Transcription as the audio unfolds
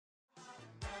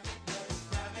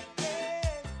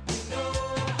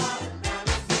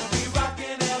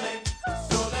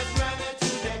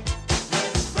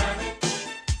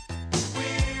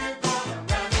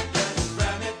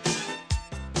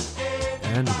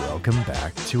Welcome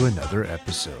back to another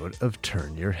episode of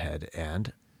Turn Your Head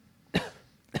and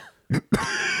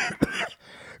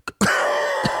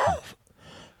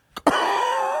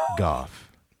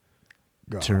Goff.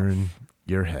 Turn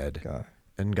Your Head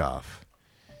and Goff.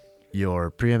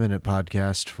 Your preeminent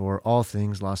podcast for all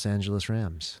things Los Angeles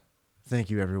Rams. Thank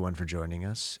you everyone for joining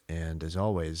us. And as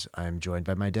always, I'm joined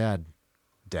by my dad.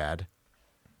 Dad,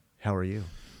 how are you?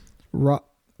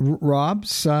 Rob,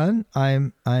 son,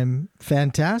 I'm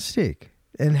fantastic.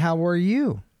 And how are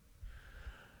you?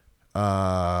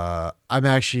 I'm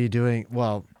actually doing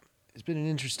well. It's been an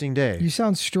interesting day. You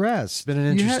sound stressed. It's been an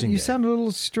interesting day. You sound a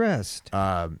little stressed.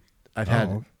 I've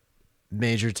had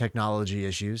major technology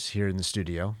issues here in the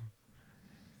studio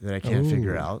that I can't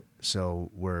figure out.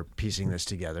 So we're piecing this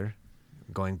together,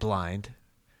 going blind.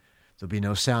 There'll be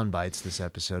no sound bites this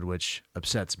episode, which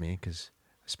upsets me because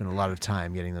I spent a lot of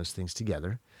time getting those things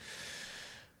together.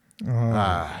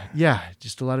 Yeah,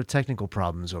 just a lot of technical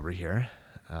problems over here.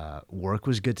 Work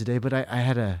was good today, but I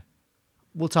had a...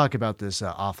 We'll talk about this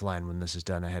offline when this is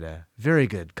done. I had a very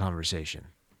good conversation.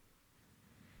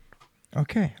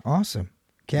 Okay, awesome.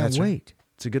 Can't wait. Right.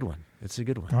 It's a good one. It's a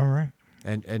good one. All right.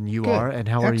 And you Good. are? And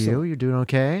how are you? You're doing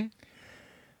okay?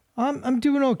 I'm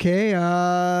doing okay.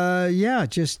 Yeah,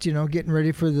 just getting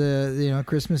ready for the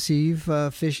Christmas Eve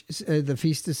fish, the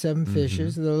Feast of Seven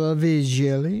Fishes, the La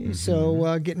Vigile.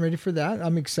 So getting ready for that.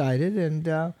 I'm excited, and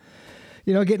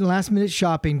getting last minute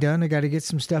shopping done. I got to get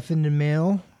some stuff in the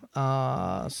mail.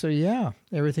 So yeah,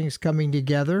 everything's coming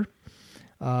together.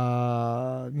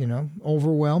 Overwhelmed,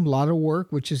 a lot of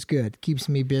work, which is good. Keeps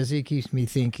me busy, keeps me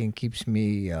thinking, keeps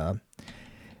me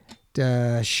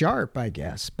sharp, I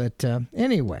guess. But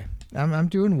anyway, I'm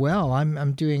doing well.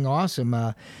 I'm doing awesome.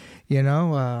 I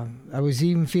was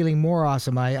even feeling more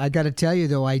awesome. I got to tell you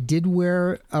though, I did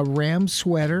wear a Ram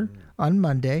sweater on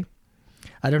Monday.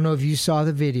 I don't know if you saw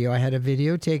the video. I had a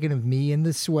video taken of me in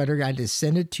the sweater. I had to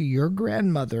send it to your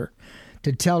grandmother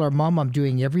to tell her, Mom, I'm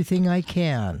doing everything I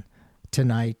can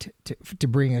tonight to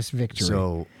bring us victory.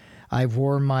 So I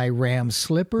wore my Ram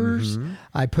slippers.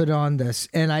 I put on this,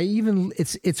 and I even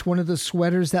it's one of the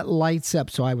sweaters that lights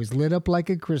up. So I was lit up like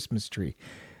a Christmas tree.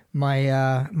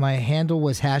 My my handle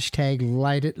was hashtag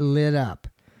lit up.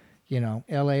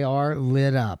 LAR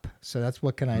lit up. So that's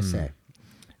what can I say.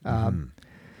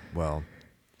 well,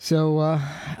 So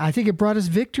I think it brought us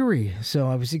victory. So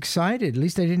I was excited. At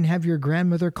least I didn't have your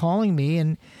grandmother calling me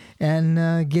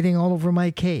and getting all over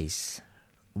my case.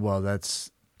 well,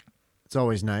 it's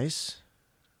always nice.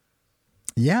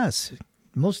 Yes,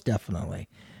 most definitely.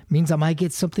 Means I might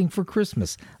get something for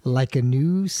Christmas, like a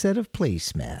new set of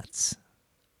placemats.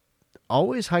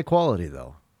 Always high quality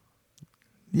though.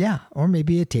 Yeah, or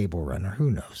maybe a table runner.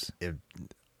 Who knows?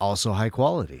 Also high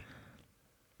quality.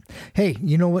 Hey,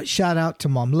 you know what? Shout out to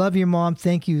Mom. Love you, Mom.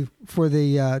 Thank you for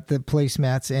the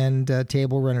placemats and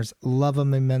table runners. Love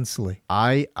them immensely.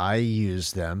 I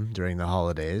use them during the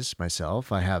holidays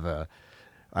myself. I have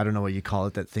I don't know what you call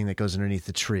it, that thing that goes underneath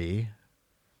the tree.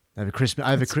 It's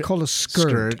called a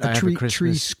skirt. I have a Christmas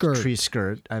tree skirt. Tree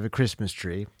skirt. I have a Christmas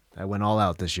tree. I went all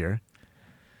out this year.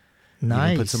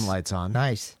 Nice. Even put some lights on.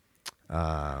 Nice.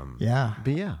 Yeah.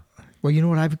 But yeah. Well, you know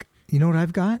what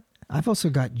I've got? I've also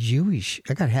got Jewish.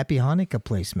 I got Happy Hanukkah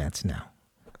placemats now.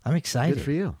 I'm excited. Good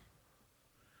for you.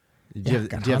 Do you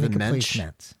got have a Hanukkah mensch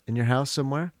placemats. in your house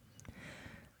somewhere?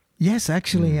 Yes,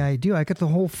 actually, I do. I got the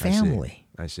whole family.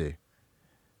 I see.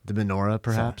 The menorah,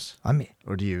 perhaps? So,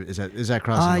 or do you? Is that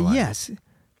crossing the line? Yes.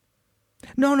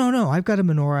 No. I've got a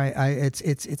menorah.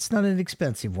 It's not an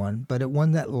expensive one, but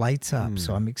one that lights up.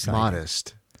 So I'm excited.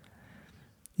 Modest.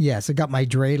 Yes, I got my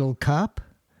dreidel cup.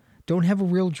 Don't have a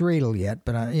real dreidel yet,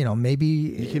 but maybe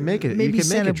You can make it. Maybe You can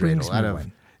Santa make a brings dreidel me out of.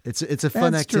 one. It's a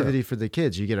fun That's activity true. for the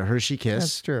kids. You get a Hershey Kiss.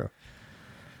 That's true.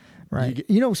 Right.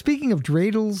 Speaking of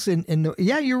dreidels,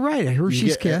 yeah, you're right. A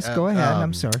Hershey's Kiss. Go ahead.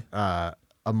 I'm sorry. A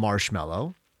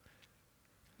marshmallow.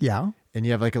 Yeah. And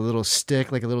you have like a little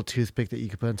stick, like a little toothpick that you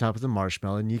can put on top of the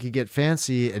marshmallow, and you could get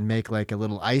fancy and make like a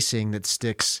little icing that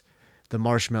sticks the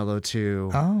marshmallow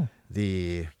to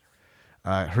the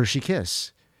Hershey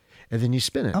Kiss, and then you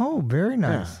spin it. Oh, very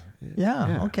nice.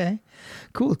 Yeah. Okay.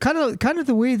 Cool. Kind of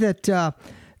the way that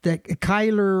that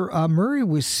Kyler Murray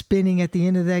was spinning at the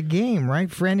end of that game, right?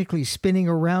 Frantically spinning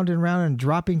around and around and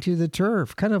dropping to the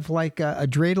turf, kind of like a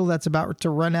dreidel that's about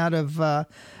to run out of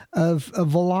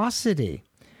velocity.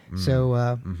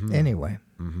 So anyway,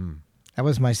 that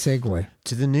was my segue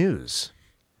to the news.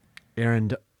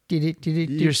 Aaron, you're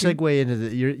you're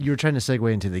trying to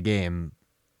segue into the game,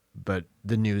 but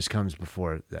the news comes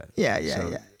before that. Yeah.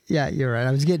 You're right.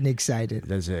 I was getting excited.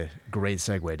 That's a great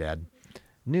segue, Dad.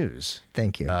 news.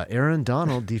 Thank you. Aaron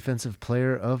Donald, Defensive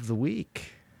Player of the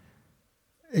Week.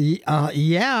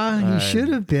 Yeah, he should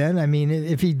have been. I mean,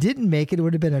 if he didn't make it, it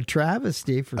would have been a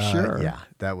travesty for sure. Yeah,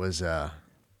 that was.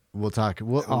 We'll talk.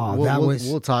 We'll talk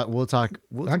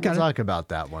about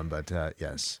that one. But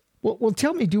yes. Well,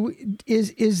 tell me,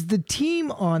 is the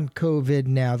team on COVID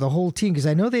now? The whole team, because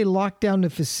I know they locked down the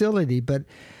facility, but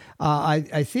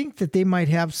I think that they might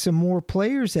have some more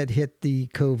players that hit the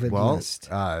COVID list.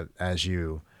 As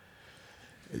you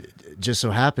just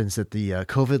so happens that the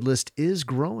COVID list is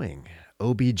growing.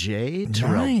 OBJ,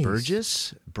 Terrell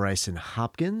Burgess, Bryson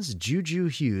Hopkins, Juju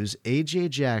Hughes, A.J.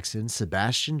 Jackson,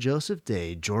 Sebastian Joseph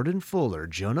Day, Jordan Fuller,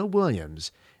 Jonah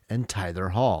Williams, and Tyler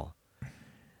Hall.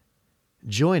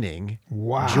 Joining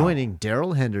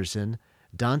Darrell Henderson,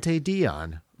 Dante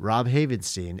Dion, Rob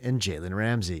Havenstein, and Jalen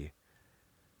Ramsey.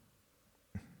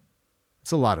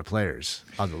 It's a lot of players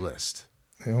on the list.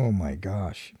 Oh my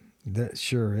gosh, that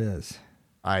sure is.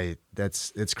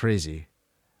 It's crazy.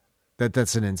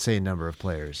 That's an insane number of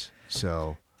players.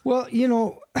 So well,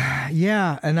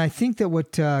 yeah, and I think that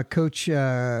what Coach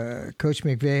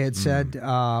McVay had said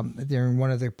during one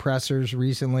of the pressers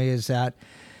recently is that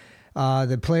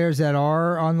the players that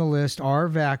are on the list are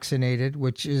vaccinated,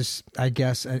 which is, I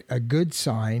guess, a good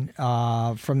sign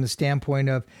from the standpoint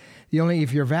of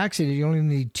if you're vaccinated, you only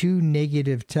need 2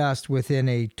 negative tests within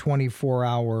a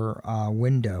 24-hour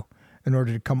window in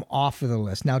order to come off of the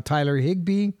list. Now, Tyler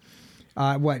Higbee.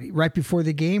 Right before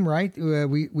the game, right?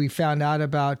 We found out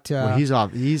about. He's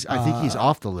off. I think he's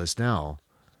off the list now.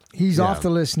 He's off the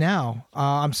list now.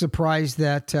 I'm surprised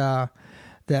that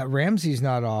Ramsey's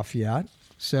not off yet.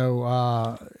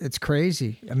 So it's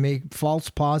crazy. I mean, false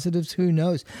positives. Who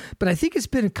knows? But I think it's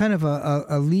been kind of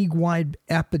a league-wide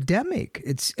epidemic.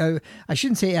 It's I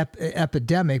shouldn't say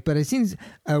epidemic, but it seems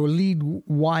a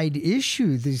league-wide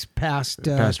issue these past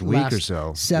week or so.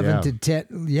 Last 7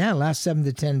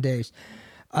 to 10 days.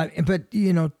 But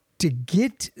to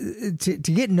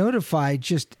get notified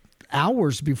just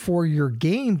hours before your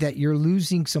game that you're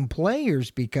losing some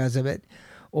players because of it.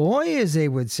 As they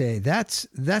would say, that's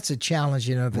a challenge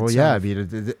in of itself. Well, yeah, I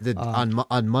mean,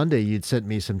 on Monday you'd sent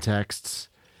me some texts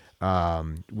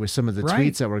with some of the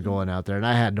tweets that were going out there, and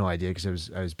I had no idea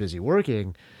because I was busy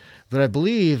working. But I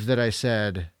believe that I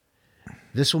said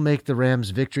this will make the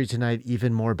Rams' victory tonight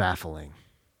even more baffling.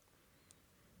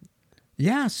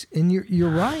 Yes, and you're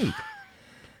right.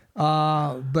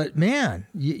 But man,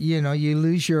 you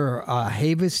lose your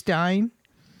Havenstein.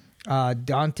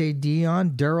 Dante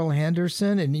Dion, Darrell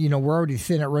Henderson, and we're already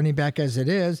thin at running back as it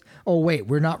is. Oh wait,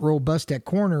 we're not robust at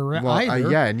corner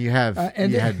either. And you had.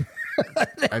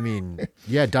 I mean,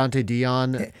 Dante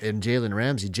Dion and Jalen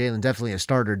Ramsey. Jalen definitely a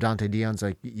starter. Dante Dion's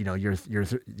like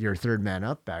your third man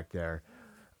up back there.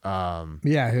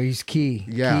 He's key.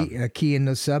 Yeah, key in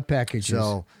those sub packages.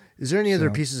 So, is there any other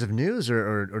pieces of news,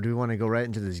 or do we want to go right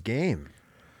into this game?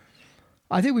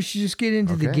 I think we should just get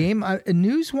into the game.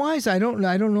 News-wise, I don't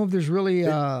know if there's really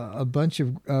a bunch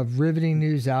of riveting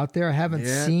news out there. I haven't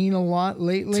seen a lot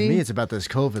lately. To me, it's about this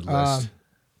COVID list.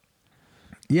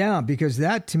 Because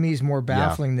that to me is more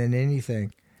baffling than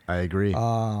anything. I agree.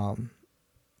 So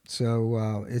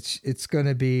it's going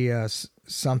to be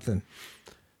something.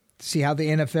 See how the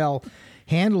NFL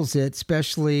handles it,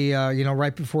 especially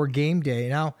right before game day.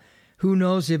 Now, who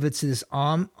knows if it's this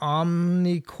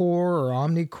Omnicore or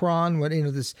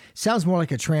Omnicron? This sounds more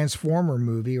like a Transformer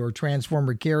movie or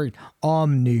Transformer carried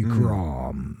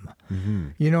Omnicron. Mm-hmm.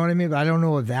 You know what I mean? But I don't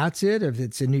know if that's it. If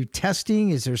it's a new testing,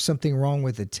 is there something wrong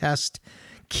with the test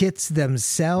kits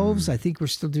themselves? I think we're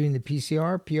still doing the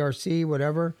PCR, PRC,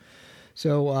 whatever.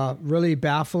 So really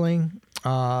baffling.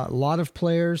 A lot of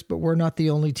players, but we're not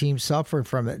the only team suffering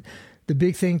from it. The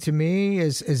big thing to me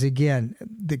is again,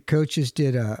 the coaches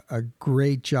did a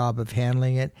great job of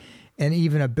handling it and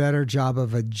even a better job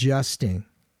of adjusting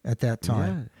at that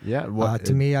time. Yeah.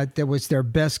 To me, that was their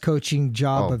best coaching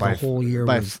job of the whole year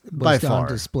was on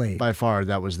display. By far,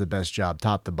 that was the best job,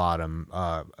 top to bottom,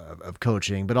 of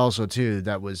coaching. But also, too,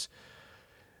 that was,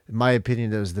 in my opinion,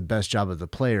 that was the best job of the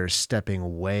players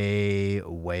stepping way,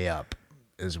 way up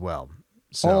as well.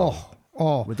 So,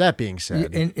 with that being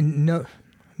said.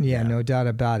 No doubt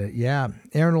about it. Yeah.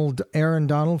 Aaron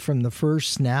Donald from the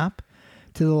first snap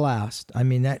to the last. I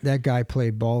mean, that guy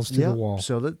played balls to the wall.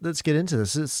 So let's get into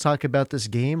this. Let's talk about this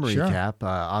game recap.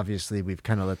 Obviously, we've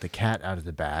kind of let the cat out of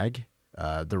the bag.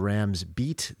 The Rams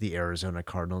beat the Arizona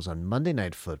Cardinals on Monday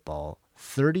Night Football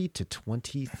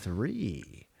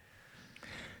 30-23.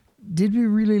 Did we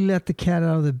really let the cat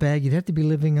out of the bag? You'd have to be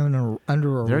living under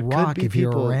a rock if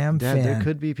you're a Ram fan. There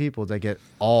could be people that get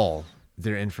all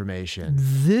their information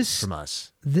from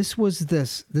us. This was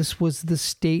the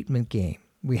statement game.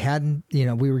 We hadn't,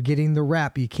 we were getting the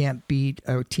rap. You can't beat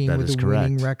a team That with is a correct.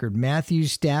 winning record. Matthew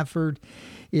Stafford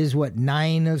is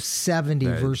 9 of 70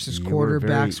 versus you were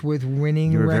quarterbacks with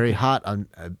winning You were records. very hot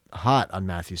on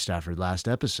Matthew Stafford last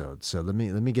episode. So let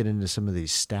me get into some of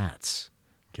these stats.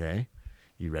 Okay,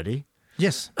 you ready?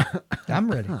 Yes,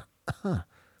 I'm ready.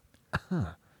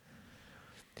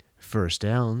 First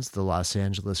downs, the Los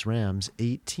Angeles Rams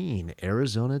 18,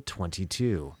 Arizona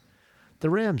 22. The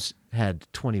Rams had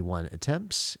 21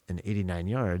 attempts and 89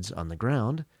 yards on the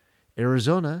ground.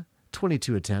 Arizona,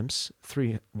 22 attempts,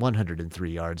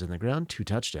 103 yards on the ground, 2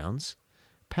 touchdowns.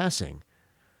 Passing,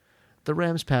 the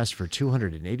Rams passed for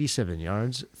 287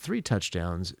 yards, 3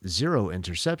 touchdowns, 0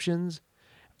 interceptions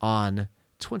on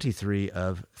 23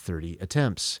 of 30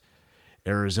 attempts.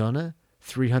 Arizona,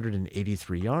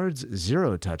 383 yards,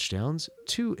 0 touchdowns,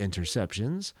 2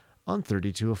 interceptions on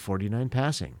 32 of 49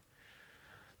 passing.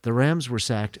 The Rams were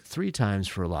sacked 3 times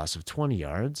for a loss of 20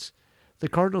 yards. The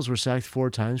Cardinals were sacked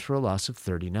 4 times for a loss of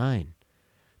 39.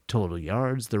 Total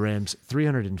yards, the Rams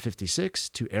 356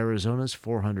 to Arizona's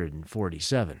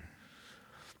 447.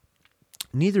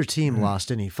 Neither team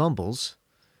lost any fumbles.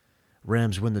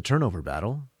 Rams win the turnover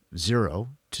battle,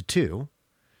 0-2.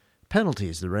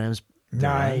 Penalties, the Rams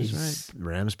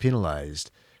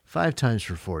penalized 5 times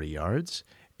for 40 yards.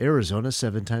 Arizona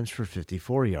 7 times for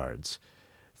 54 yards.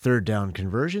 Third down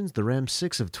conversions, the Rams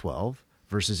 6 of 12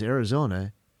 versus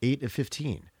Arizona 8 of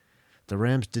 15. The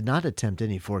Rams did not attempt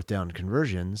any fourth down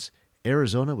conversions.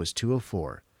 Arizona was 2 of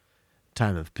 4.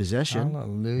 Time of possession.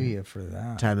 Hallelujah for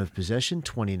that. Time of possession,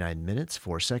 29 minutes,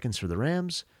 4 seconds for the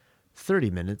Rams.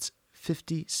 30 minutes,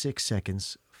 56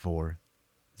 seconds for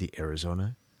the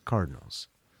Arizona Cardinals.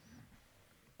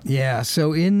 Yeah,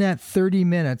 so in that 30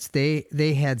 minutes, they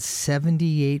had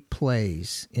 78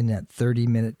 plays in that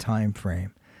 30-minute time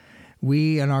frame.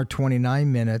 We, in our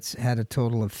 29 minutes, had a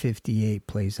total of 58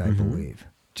 plays, I believe.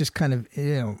 Just kind of,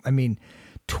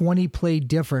 20 play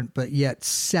different, but yet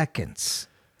seconds.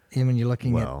 And when you're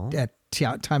looking at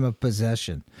time of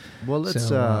possession. Well, let's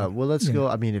go.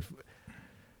 I mean, if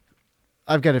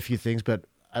I've got a few things, but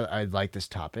I like this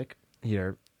topic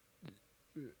here.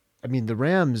 I mean, the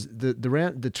Rams,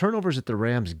 the turnovers that the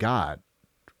Rams got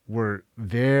were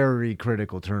very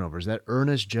critical turnovers. That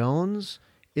Ernest Jones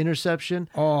interception.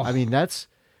 Oh, I mean, that's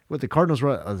what the Cardinals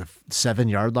were on the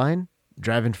 7-yard line,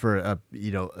 driving for a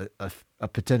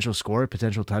potential score, a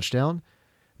potential touchdown.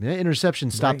 I mean, that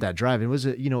interception stopped that drive. It was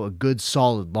a good,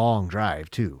 solid, long drive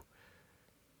too.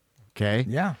 Okay.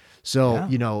 Yeah. So,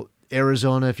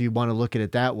 Arizona, if you want to look at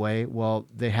it that way, well,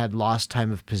 they had lost time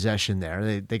of possession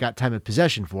there. They got time of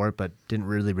possession for it, but didn't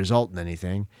really result in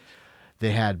anything.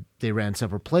 They ran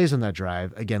several plays on that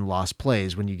drive. Again, lost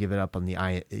plays when you give it up on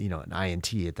an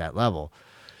INT at that level.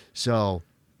 So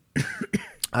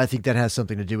I think that has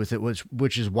something to do with it,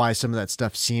 which is why some of that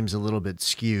stuff seems a little bit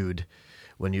skewed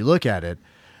when you look at it.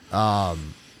 Overall,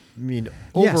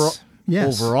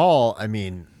 I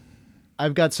mean,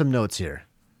 I've got some notes here.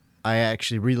 I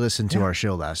actually re-listened to our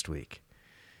show last week,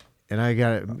 and I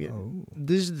got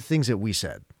these are the things that we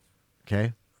said.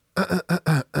 Okay.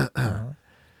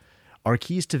 Our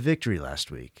keys to victory last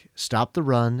week: stop the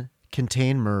run,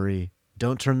 contain Murray,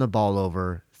 don't turn the ball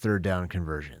over, third down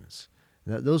conversions.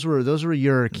 Those were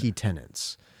your key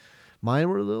tenets. Mine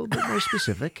were a little bit more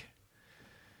specific.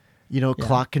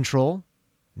 Clock control,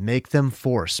 make them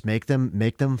force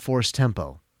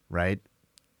tempo, right?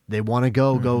 They want to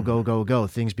go.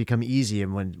 Things become easy,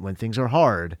 and when things are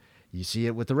hard, you see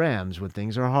it with the Rams. When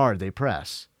things are hard, they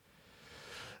press.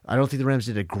 I don't think the Rams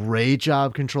did a great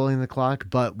job controlling the clock,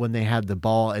 but when they had the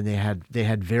ball and they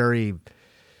had very,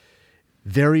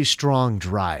 very strong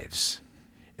drives,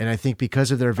 and I think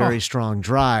because of their very strong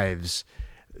drives,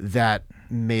 that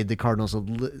made the Cardinals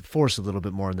force a little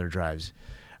bit more in their drives.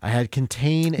 I had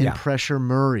contain and pressure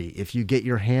Murray. If you get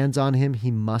your hands on him,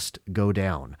 he must go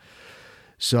down.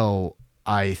 So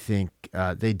I think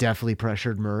they definitely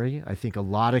pressured Murray. I think a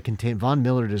lot of Von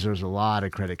Miller deserves a lot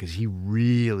of credit because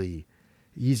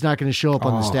he's not going to show up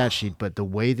on the stat sheet, but the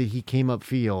way that he came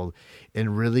up-field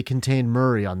and really contained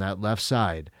Murray on that left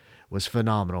side was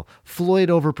phenomenal.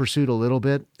 Floyd over-pursued a little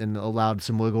bit and allowed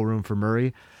some wiggle room for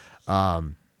Murray. But,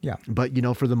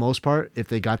 for the most part, if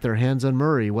they got their hands on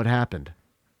Murray, what happened?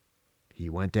 He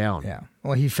went down. Yeah.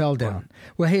 Well, he fell down.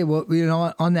 Well, hey,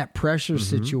 on that pressure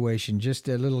situation, just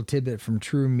a little tidbit from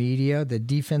True Media, the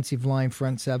defensive line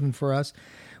front seven for us,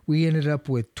 we ended up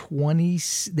with 20.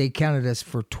 They counted us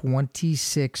for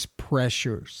 26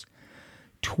 pressures.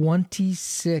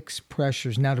 26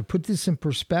 pressures. Now, to put this in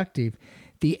perspective,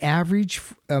 The average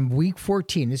week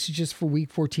 14, this is just for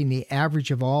week 14, the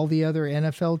average of all the other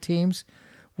NFL teams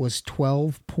was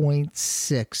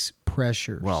 12.6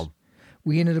 pressures. Well,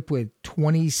 we ended up with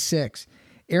 26.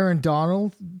 Aaron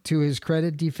Donald, to his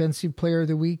credit, Defensive Player of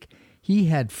the Week, he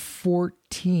had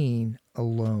 14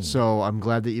 alone. so I'm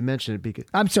glad that you mentioned it because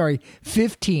I'm sorry,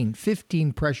 15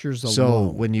 pressures alone. so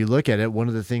when you look at it, one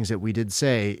of the things that we did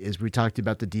say is we talked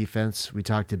about the defense. We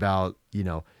talked about,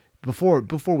 before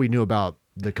we knew about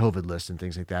the COVID list and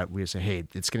things like that, we say, hey,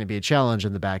 it's going to be a challenge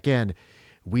on the back end.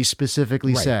 We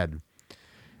specifically said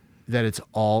that it's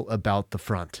all about the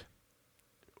front.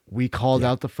 We called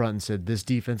out the front and said, this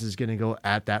defense is going to go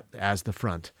at that as the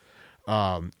front.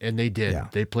 And they did. Yeah.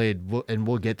 They played, and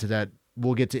we'll get to that.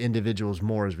 We'll get to individuals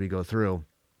more as we go through.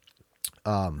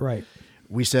 Right.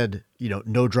 We said,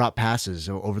 no drop passes.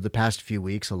 So over the past few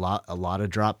weeks, a lot of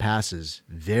drop passes,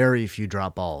 very few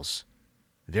drop balls,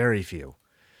 very few.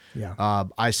 Yeah.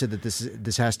 I said that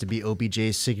this has to be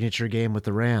OBJ's signature game with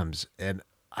the Rams, and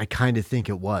I kind of think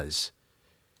it was.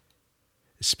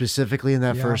 Specifically in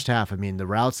that first half, I mean, the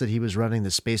routes that he was running, the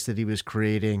space that he was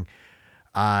creating,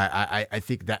 I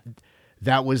think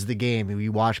that was the game. And we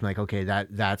watched him like, okay,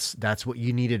 that's what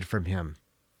you needed from him.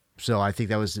 So I think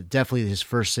that was definitely his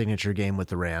first signature game with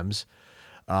the Rams.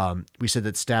 We said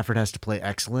that Stafford has to play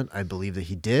excellent. I believe that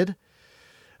he did.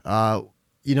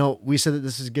 We said that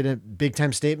this is going to big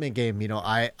time statement game.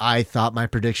 I thought my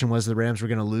prediction was the Rams were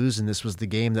going to lose, and this was the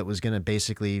game that was going to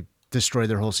basically destroy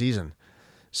their whole season.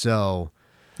 So,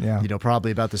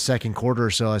 probably about the second quarter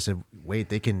or so, I said, wait,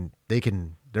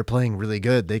 they're playing really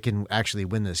good. They can actually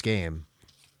win this game.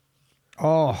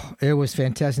 Oh, it was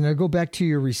fantastic. Now go back to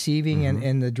your receiving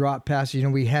and the drop passes.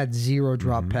 We had 0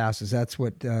 drop passes. That's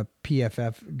what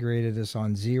PFF graded us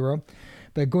on, 0.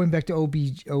 But going back to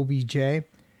OBJ,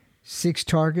 6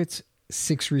 targets,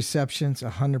 6 receptions,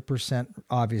 100%.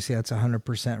 Obviously, that's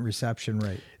 100% reception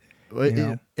rate.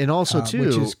 And also, too,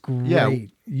 which is great.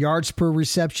 Yards per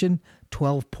reception,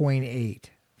 12.8.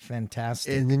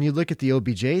 Fantastic. And then you look at the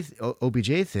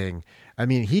OBJ thing. I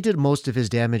mean, he did most of his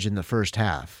damage in the first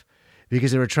half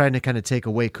because they were trying to kind of take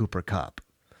away Cooper Kupp.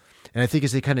 And I think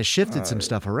as they kind of shifted some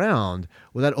stuff around,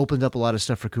 well, that opened up a lot of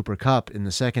stuff for Cooper Kupp in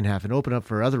the second half and opened up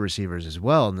for other receivers as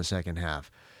well in the second half.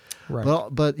 Right.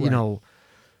 But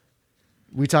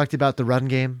we talked about the run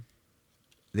game.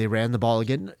 They ran the ball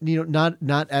again,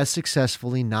 not as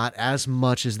successfully, not as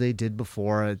much as they did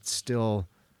before. It's still,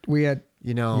 we had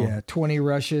 20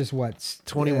 rushes,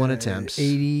 21 attempts,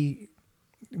 80.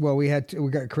 Well, we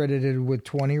got credited with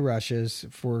 20 rushes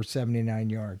for 79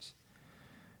 yards.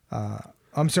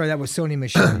 I'm sorry, that was Sony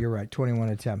Michel. You're right, 21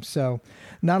 attempts. So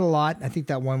not a lot. I think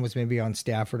that one was maybe on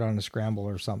Stafford on a scramble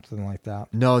or something like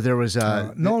that. No, there was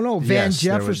Van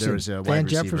Jefferson. There was a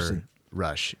wide receiver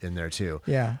rush in there too.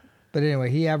 Yeah. But anyway,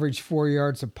 he averaged 4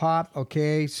 yards a pop.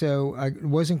 Okay, so it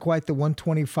wasn't quite the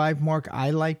 125 mark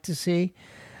I like to see.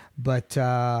 But,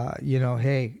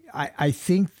 hey, I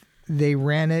think they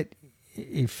ran it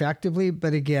effectively.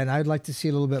 But again, I'd like to see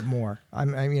a little bit more.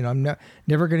 I'm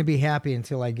never going to be happy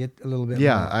until I get a little bit more.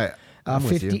 Yeah, I'm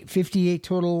with you. 58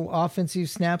 total offensive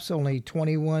snaps, only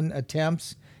 21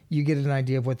 attempts. You get an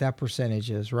idea of what that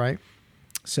percentage is, right?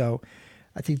 So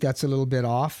I think that's a little bit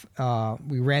off.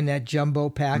 We ran that jumbo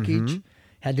package,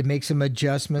 had to make some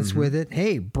adjustments with it.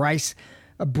 Hey, Bryce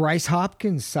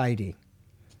Hopkins sighting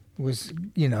was,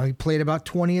 he played about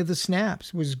 20 of the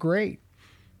snaps. Was great.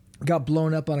 Got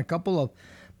blown up on a couple of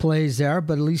plays there,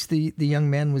 but at least the young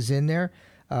man was in there.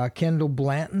 Kendall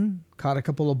Blanton caught a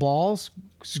couple of balls.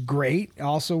 Was great.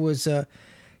 Also was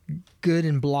good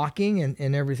in blocking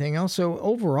and everything else. So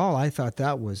overall, I thought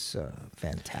that was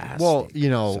fantastic. Well,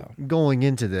 going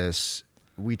into this,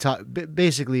 we talked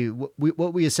basically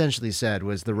what we essentially said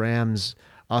was the Rams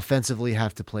offensively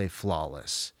have to play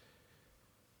flawless.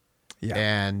 Yeah.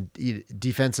 And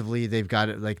defensively, they've got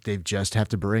it like they just have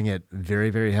to bring it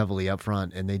very, very heavily up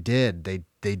front, and they did.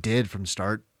 They did from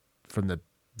the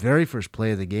very first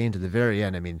play of the game to the very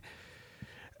end. I mean,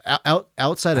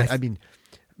 outside of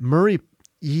Murray.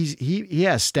 He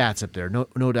has stats up there,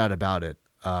 no doubt about it.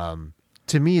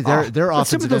 To me, their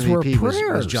offensive MVP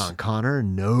was John Connor,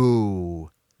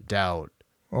 no doubt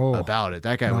about it.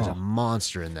 That guy was a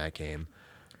monster in that game.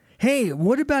 Hey,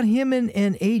 what about him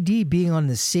and AD being on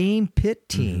the same pit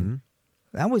team?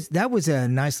 That was a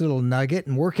nice little nugget,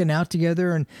 and working out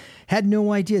together, and had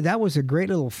no idea. That was a great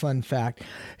little fun fact.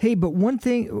 Hey, but one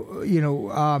thing,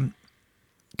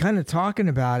 kind of talking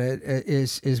about it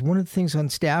is one of the things on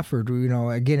Stafford.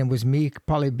 Again, it was me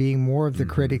probably being more of the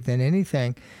critic than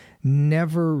anything.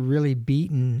 Never really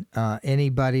beaten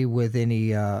anybody with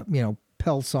any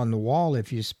pelts on the wall,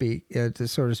 if you speak to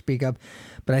sort of speak up.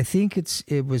 But I think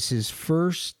it was his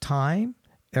first time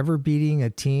ever beating a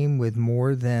team with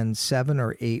more than 7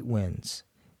 or 8 wins.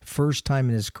 First time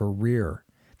in his career.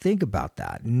 Think about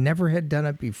that. Never had done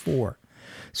it before.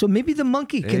 So maybe the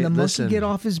monkey monkey get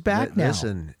off his back now?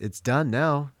 Listen, it's done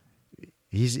now.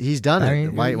 He's done it. I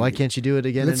mean, why can't you do it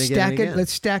again and again? Stack it.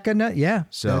 Let's stack another. Yeah,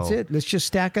 so that's it. Let's just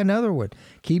stack another one.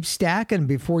 Keep stacking.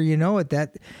 Before you know it,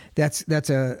 that's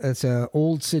a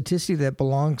old statistic that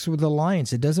belongs with the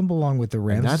Lions. It doesn't belong with the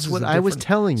Rams. And that's what I was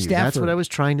telling you. Stafford. That's what I was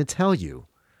trying to tell you.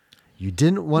 You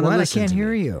didn't want to listen. I can't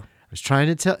hear me. you. I was trying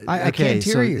to tell. I can't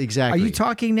hear you. Exactly. Are you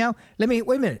talking now? Wait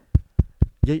a minute.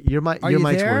 Your mic's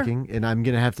working, and I'm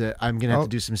gonna have to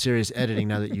do some serious editing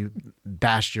now that you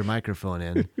bashed your microphone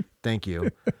in. Thank you.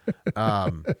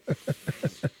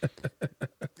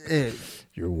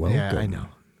 You're welcome. Yeah, I know.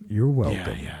 You're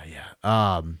welcome.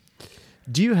 Yeah.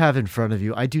 Do you have in front of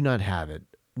you? I do not have it.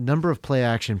 Number of play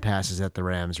action passes that the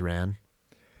Rams ran.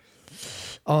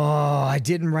 Oh, I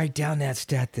didn't write down that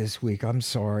stat this week. I'm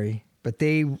sorry, but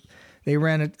they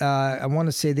ran it. I want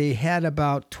to say they had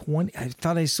about 20. I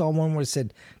thought I saw one where it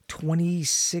said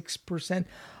 26%.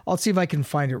 I'll see if I can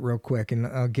find it real quick, and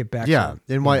I'll get back. Yeah,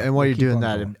 and while you're doing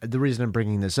that, and the reason I'm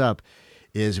bringing this up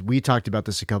is we talked about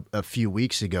this a few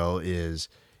weeks ago. Is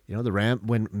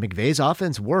when McVay's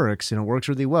offense works and it works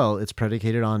really well, it's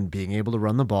predicated on being able to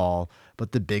run the ball,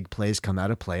 but the big plays come out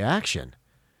of play action,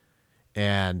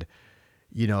 and.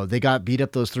 They got beat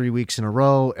up those 3 weeks in a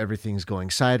row. Everything's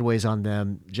going sideways on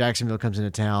them. Jacksonville comes into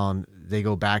town. They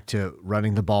go back to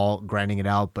running the ball, grinding it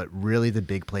out, but really the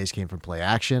big plays came from play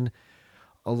action.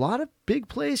 A lot of big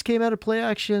plays came out of play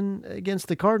action against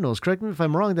the Cardinals. Correct me if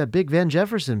I'm wrong, that big Van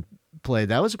Jefferson play,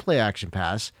 that was a play action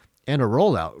pass and a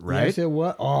rollout, right? Yes, it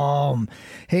was.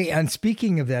 Hey, and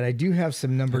speaking of that, I do have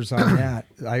some numbers on that.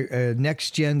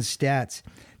 Next Gen Stats.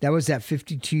 That was that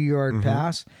 52-yard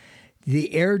pass.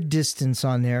 The air distance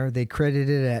on there, they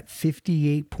credited at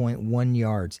 58.1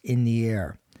 yards in the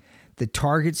air. The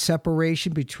target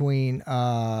separation between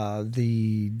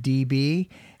the DB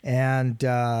and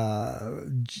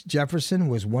Jefferson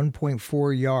was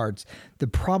 1.4 yards. The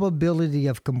probability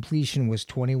of completion was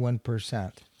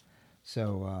 21%.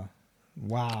 So,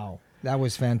 wow, that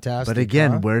was fantastic. But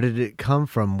again, where did it come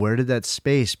from? Where did that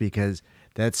space? Because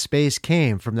that space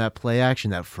came from that play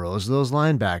action that froze those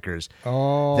linebackers.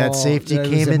 Oh, that safety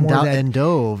came and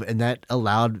dove, and that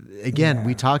allowed. Again,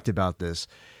 we talked about this.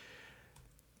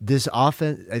 This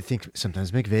offense, I think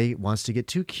sometimes McVay wants to get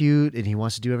too cute, and he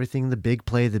wants to do everything the big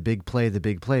play, the big play, the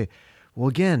big play. Well,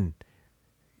 again,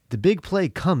 the big play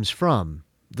comes from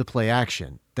the play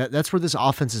action. That's where this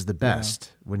offense is the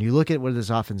best. Yeah. When you look at where this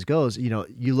offense goes,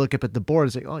 you look up at the board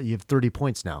and say, "Oh, you have 30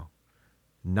 points now.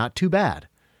 Not too bad."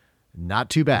 Not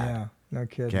too bad. Yeah, no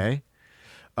kidding.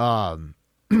 Okay.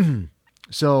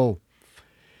 So,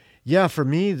 yeah, for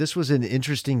me, this was an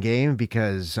interesting game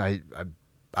because I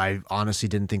honestly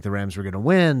didn't think the Rams were going to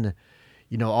win.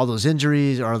 All those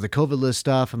injuries or the COVID list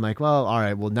stuff. I'm like, well, all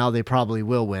right, well, now they probably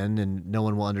will win, and no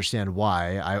one will understand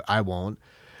why. I won't.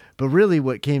 But really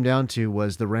what came down to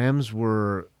was the Rams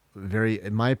were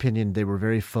in my opinion, they were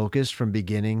very focused from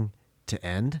beginning to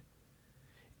end,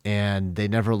 and they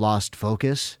never lost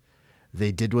focus.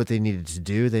 They did what they needed to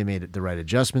do. They made the right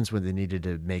adjustments when they needed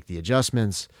to make the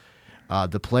adjustments.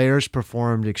 The players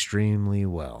performed extremely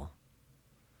well.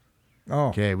 Oh,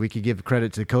 okay. We could give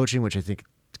credit to the coaching, which I think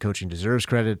the coaching deserves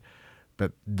credit,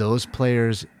 but those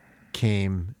players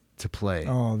came to play.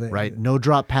 Right? No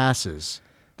drop passes.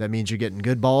 That means you're getting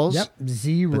good balls. Yep,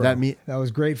 0. But that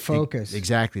was great focus.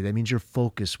 Exactly. That means your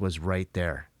focus was right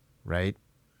there, right?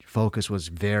 Focus was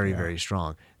very, very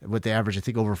strong. What they average, I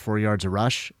think, over 4 yards a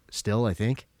rush still, I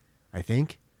think.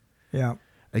 Yeah.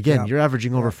 Again, you're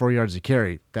averaging over 4 yards a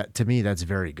carry. That, to me, that's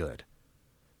very good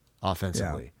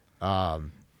offensively. Yeah.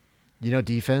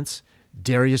 Defense,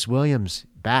 Darius Williams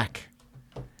back.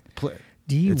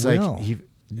 It's like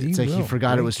he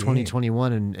forgot it was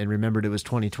 2021 and remembered it was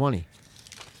 2020.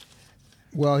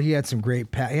 Well, he had some great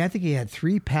I think he had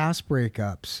 3 pass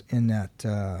breakups in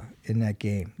that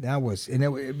game. That was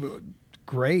it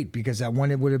great because that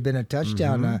one, it would have been a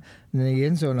touchdown in the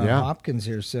end zone on Hopkins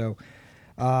here. So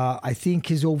I think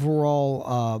his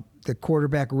overall the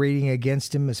quarterback rating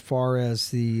against him as far as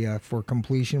the for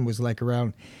completion was like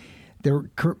around the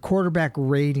quarterback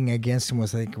rating against him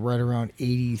was like right around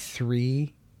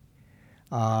 83,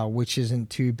 which isn't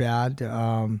too bad.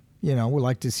 We'd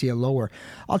like to see it lower.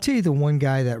 I'll tell you the one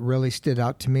guy that really stood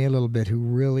out to me a little bit, who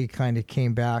really kind of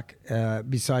came back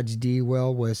besides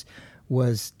D-Will,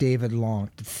 was David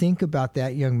Long. To think about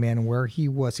that young man and where he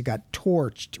was. He got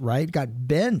torched, right? Got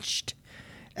benched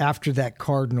after that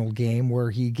Cardinal game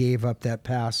where he gave up that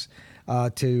pass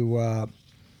to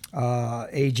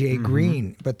AJ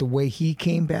Green. But the way he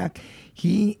came back,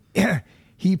 he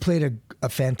played a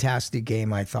fantastic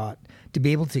game, I thought. To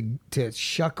be able to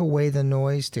shuck away the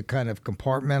noise, to kind of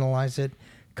compartmentalize it,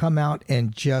 come out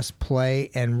and just play,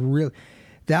 and really,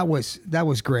 that was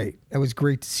great. It was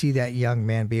great to see that young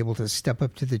man be able to step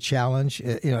up to the challenge.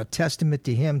 A testament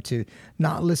to him to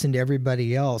not listen to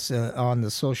everybody else on the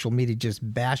social media just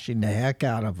bashing the heck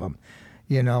out of him,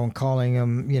 and calling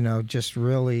him, just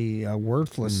really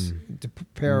worthless, to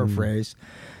paraphrase.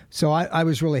 So I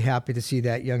was really happy to see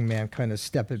that young man kind of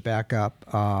step it back up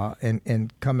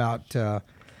and come out.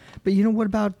 But what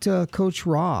about Coach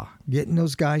Raw getting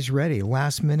those guys ready,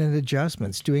 last minute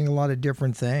adjustments, doing a lot of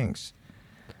different things.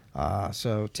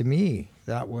 So to me,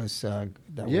 that was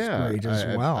great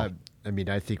as well.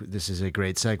 I think this is a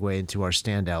great segue into our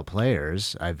standout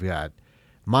players. I've got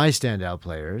my standout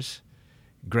players,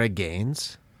 Greg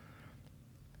Gaines.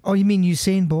 Oh, you mean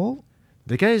Usain Bolt?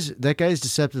 That guy's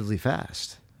deceptively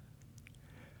fast.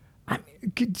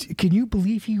 Can you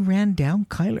believe he ran down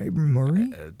Kyler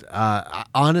Murray?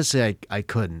 Honestly, I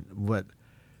couldn't.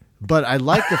 But I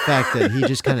like the fact that he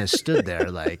just kind of stood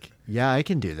there like, yeah, I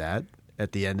can do that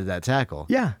at the end of that tackle.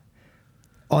 Yeah.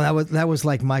 Oh, that was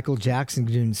like Michael Jackson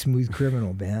doing Smooth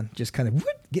Criminal, man. Just kind of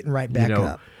getting right back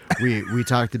up. we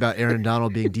talked about Aaron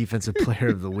Donald being Defensive Player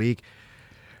of the Week.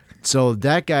 So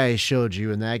that guy showed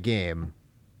you in that game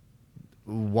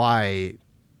why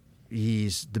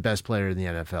he's the best player in the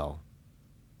NFL.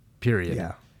 Period.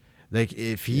 Yeah. Like,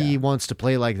 if he wants to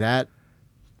play like that,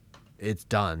 it's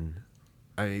done.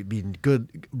 I mean,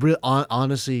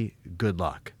 honestly, good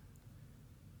luck.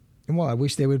 Well, I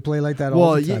wish they would play like that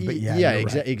all the time.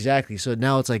 But exactly. So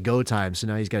now it's like go time. So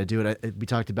now he's got to do it. We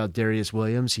talked about Darius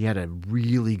Williams. He had a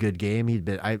really good game.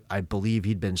 I believe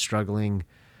he'd been struggling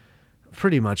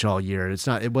pretty much all year.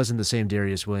 It wasn't the same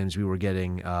Darius Williams we were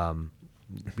getting.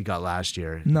 We got last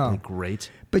year. No. He played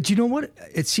great. But you know what?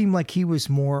 It seemed like he was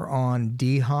more on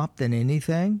D-Hop than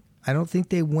anything. I don't think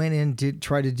they went in to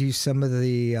try to do some of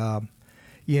the,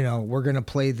 we're going to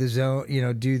play the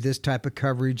zone, do this type of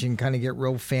coverage and kind of get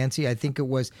real fancy. I think it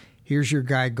was, here's your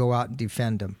guy, go out and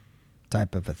defend him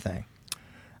type of a thing.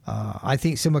 I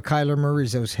think some of Kyler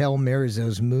Murray's, those Hail Marys,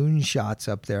 those moon shots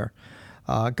up there,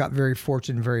 got very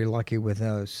fortunate, very lucky with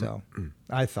those. So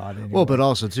I thought anyway. Well, but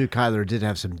also too, Kyler did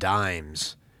have some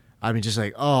dimes. I mean, just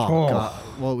like, God.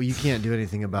 Well, you can't do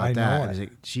anything about that. I was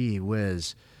like, gee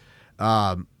whiz.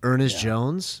 Ernest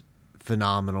Jones,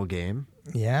 phenomenal game.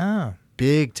 Yeah.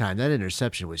 Big time. That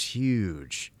interception was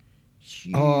huge.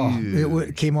 Huge. Oh,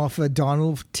 it came off a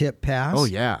Donald tip pass. Oh,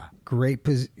 yeah. Great.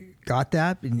 Got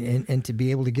that. And to be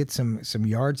able to get some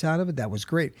yards out of it, that was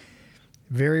great.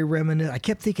 Very reminiscent. I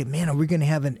kept thinking, man, are we going to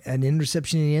have an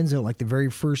interception in the end zone like the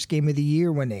very first game of the year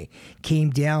when they came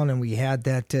down and we had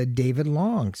that David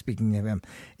Long, speaking of him,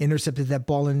 intercepted that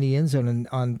ball in the end zone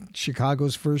on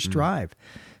Chicago's first drive.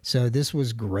 So this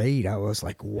was great. I was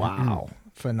like, wow,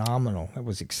 phenomenal. That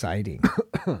was exciting.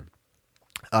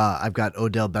 I've got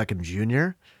Odell Beckham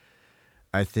Jr.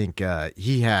 I think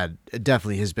he had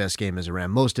definitely his best game as a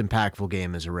Ram, most impactful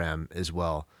game as a Ram as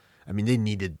well. I mean, they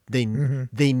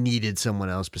needed someone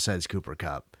else besides Cooper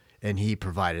Kupp, and he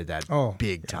provided that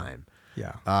big time.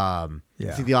 Yeah. I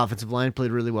think the offensive line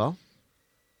played really well.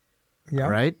 Yeah.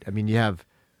 Right? I mean, you have...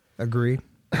 Agreed.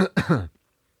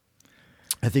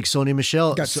 I think Sony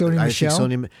Michel...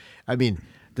 I mean,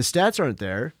 the stats aren't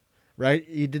there, right?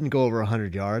 He didn't go over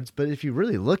 100 yards, but if you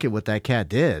really look at what that cat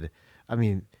did, I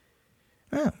mean...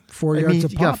 Yeah, 4 yards a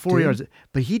pop, he got 4 yards,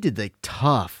 but he did like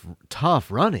tough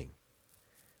running.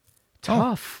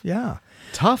 Tough. Yeah.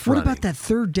 Tough What running. about that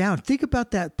third down? Think about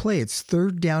that play. It's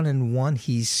 3rd down and 1.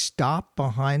 He's stopped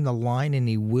behind the line and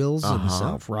he wills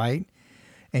himself, right?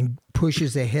 And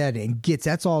pushes ahead and gets,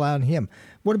 that's all on him.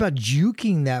 What about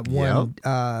juking that one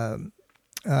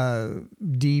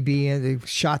DB and they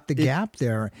shot the gap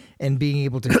there and being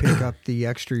able to pick up the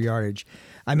extra yardage?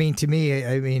 I mean, to me,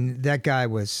 that guy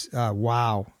was,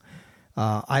 wow.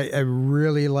 I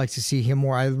really like to see him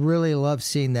more. I really love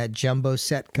seeing that jumbo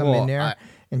set come in there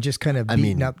and just kind of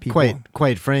beating up people.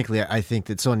 Quite frankly, I think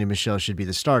that Sony Michel should be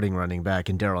the starting running back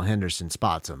and Darrell Henderson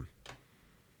spots him.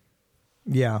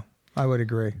 Yeah, I would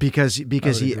agree. Because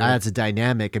he adds a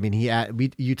dynamic. I mean,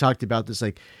 you talked about this,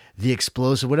 like the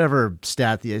explosive, whatever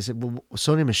stat. I said, well,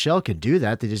 Sony Michel can do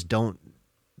that. They just don't.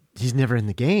 He's never in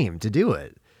the game to do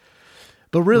it.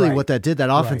 But really what that did, that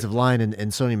offensive line and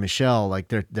Sony Michel, like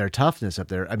their toughness up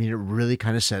there, I mean, it really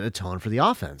kind of set a tone for the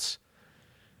offense.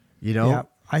 You know? Yeah.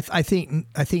 I think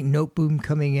Noteboom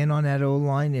coming in on that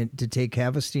O-line and to take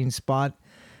Havestein's spot,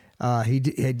 He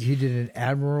did an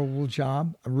admirable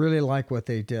job. I really like what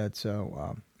they did.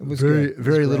 So it was very good. It was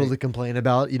very little great. to complain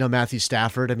about. Matthew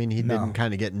Stafford. I mean, he'd No. been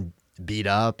kind of getting beat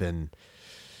up, and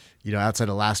outside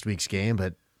of last week's game,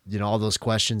 but all those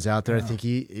questions out there. I think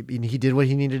he did what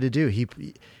he needed to do. He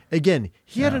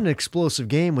had an explosive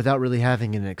game without really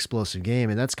having an explosive game,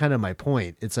 and that's kind of my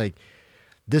point. It's like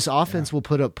this offense will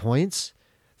put up points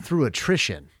through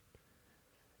attrition.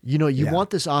 You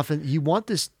want this offense. You want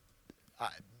this.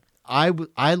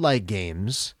 I like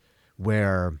games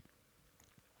where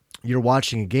you're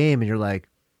watching a game and you're like,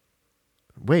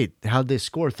 wait, how'd they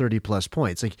score 30 plus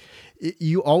points? Like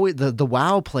you always, the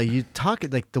wow play,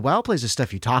 the wow play is the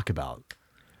stuff you talk about.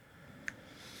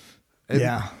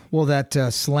 Yeah. Well, that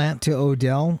slant to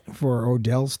Odell for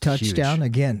Odell's touchdown. Huge.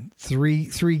 Again,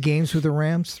 three games with the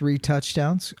Rams, 3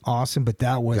 touchdowns. Awesome. But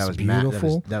that was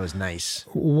beautiful. That was nice.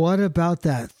 What about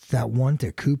that one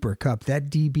to Cooper Kupp? That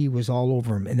DB was all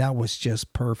over him, and that was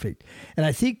just perfect. And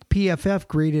I think PFF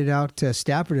graded out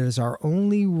Stafford as our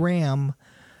only Ram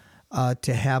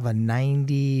to have a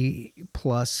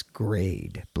 90-plus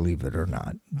grade, believe it or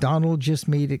not. Donald just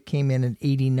came in at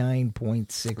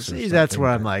 89.6. See, that's where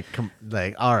I'm like,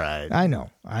 all right. I know.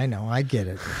 I get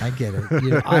it.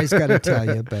 Eyes got to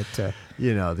tell you, but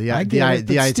the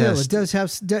eye still,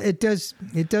 test. it does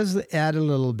add a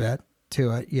little bit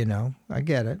to it. I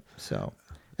get it. So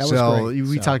that was great.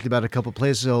 We talked about a couple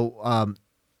plays. So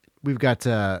we've got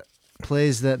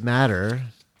plays that matter.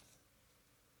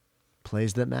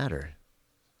 Plays that matter.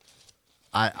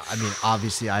 I mean,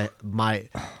 obviously, Well,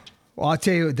 I'll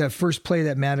tell you, the first play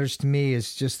that matters to me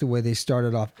is just the way they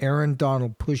started off. Aaron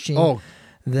Donald pushing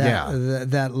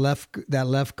that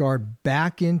left guard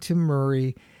back into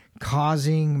Murray,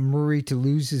 causing Murray to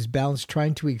lose his balance,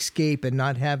 trying to escape and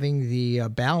not having the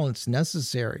balance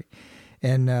necessary.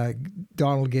 And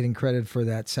Donald getting credit for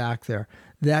that sack there.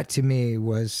 That to me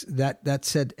was that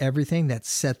said everything. That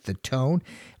set the tone.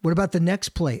 What about the next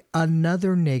play?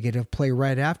 Another negative play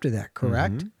right after that,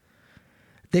 correct? Mm-hmm.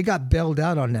 They got bailed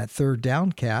out on that third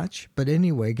down catch, but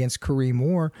anyway, against Kareem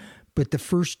Moore. But the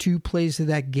first 2 plays of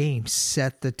that game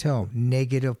set the tone.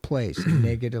 Negative plays,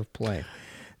 negative play.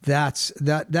 That's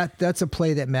a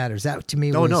play that matters. That to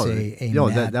me was a play.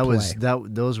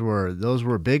 Those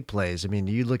were big plays. I mean,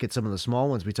 you look at some of the small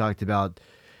ones we talked about.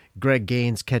 Greg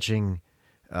Gaines catching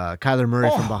Kyler Murray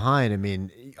from behind. I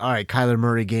mean, all right, Kyler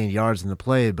Murray gained yards in the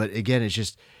play, but again, it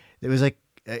was like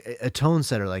a tone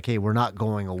setter. Like, hey, we're not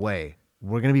going away.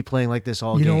 We're going to be playing like this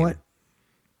all game. You know what?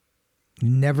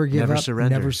 Never give up.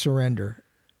 Surrender. Never surrender.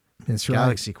 That's right.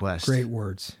 Galaxy Quest. Great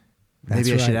words.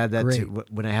 Maybe I should add that to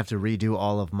when I have to redo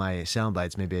all of my sound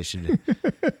bites. Maybe I should.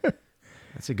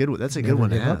 That's a good one. That's a good one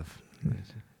to have.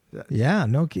 Yeah,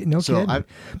 no kidding.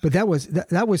 But that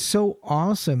was so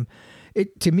awesome.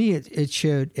 To me, it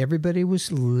showed everybody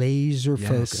was laser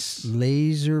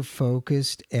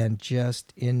focused, and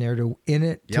just in there to win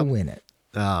it.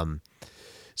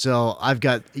 So I've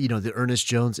got the Ernest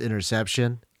Jones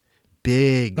interception,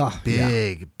 big. I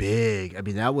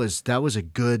mean, that was a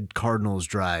good Cardinals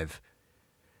drive.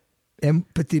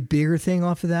 But the bigger thing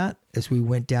off of that is we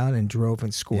went down and drove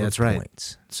and scored that's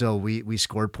points. Right. So we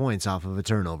scored points off of a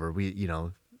turnover. If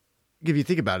you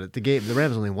think about it, the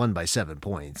Rams only won by 7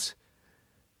 points.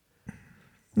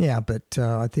 Yeah, but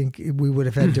I think we would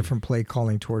have had different play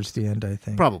calling towards the end, I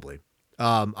think. Probably.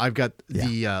 I've got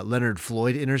the Leonard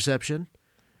Floyd interception.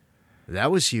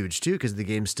 That was huge, too, because the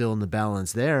game's still in the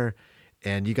balance there.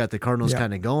 And you got the Cardinals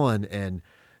kind of going. And,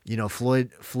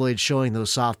 Floyd showing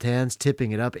those soft hands,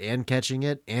 tipping it up and catching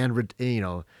it and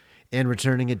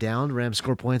returning it down. Rams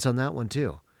score points on that one,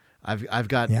 too. I've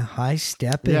got high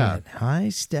stepping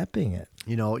it.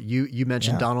 You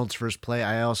mentioned Donald's first play.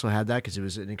 I also had that because it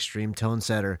was an extreme tone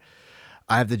setter.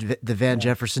 I have the Van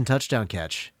Jefferson touchdown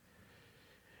catch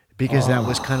because that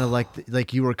was kind of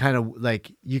like you were kind of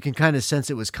like you can kind of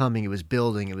sense it was coming. It was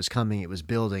building. It was coming. It was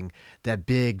building. That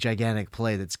big gigantic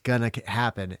play that's gonna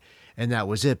happen, and that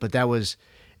was it. But that was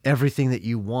everything that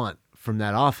you want from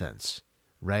that offense,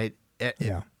 right?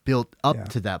 It built up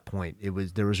to that point.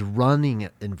 There was running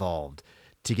involved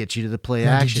to get you to the play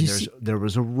action. There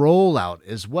was a rollout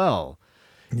as well.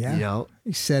 Yeah.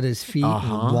 He set his feet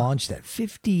and launched at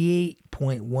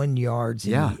 58.1 yards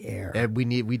in the air. And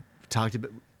we talked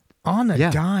about on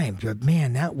a dime, but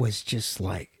man, that was just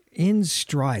like in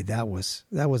stride. That was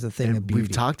a thing of beauty.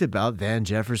 We've talked about Van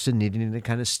Jefferson needing to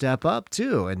kind of step up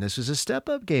too, and this was a step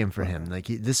up game for him. Like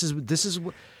this is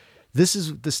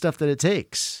the stuff that it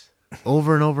takes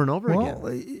over and over and over again.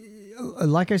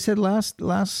 like I said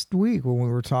last week when we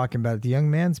were talking about it, the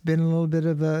young man's been a little bit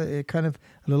of a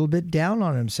little bit down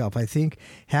on himself. I think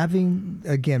having,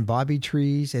 again, Bobby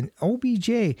Trees and OBJ,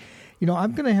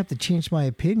 I'm going to have to change my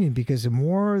opinion, because the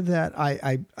more that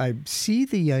I see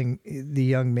the young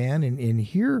man and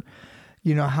hear,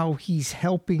 how he's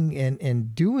helping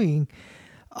and doing,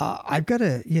 I've got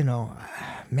to,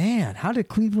 man, how did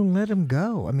Cleveland let him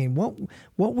go? I mean,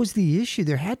 what was the issue?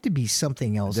 There had to be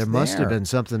something else. There must have been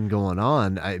something going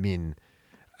on. I mean,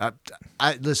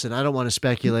 listen, I don't want to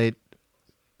speculate.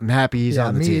 I'm happy he's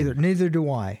on the team. Neither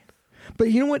do I.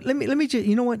 But you know what? Let me just,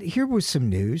 here was some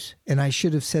news, and I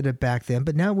should have said it back then,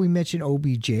 but now we mentioned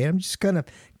OBJ. I'm just going to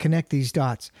connect these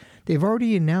dots. They've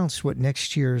already announced what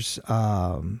next year's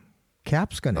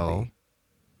cap's going to be.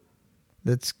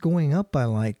 That's going up by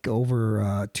like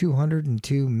over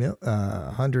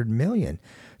 $200 million.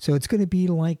 So it's going to be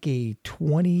like a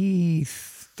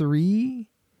 $23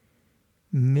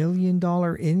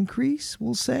 million increase,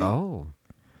 we'll say. Oh,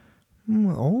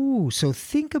 so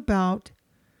think about,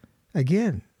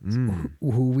 again,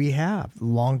 who we have,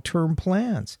 long-term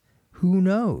plans. Who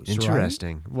knows?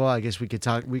 Interesting. Right? Well, I guess we could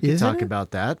talk about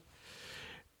that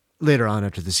later on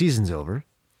after the season's over.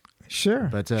 Sure,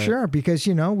 but sure, because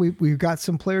we've got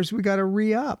some players we got to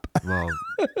re-up. Well,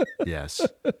 yes.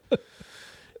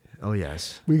 Oh,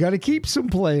 yes. We got to keep some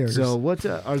players. So, what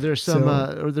are there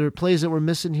are there plays that we're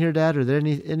missing here, Dad? Are there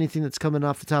anything that's coming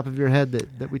off the top of your head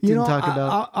that we didn't talk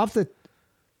about?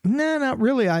 No, not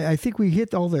really. I think we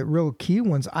hit all the real key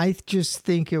ones. I just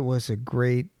think it was a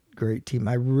great team.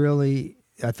 I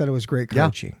thought it was great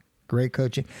coaching. Yeah. Great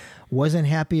coaching. Wasn't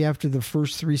happy after the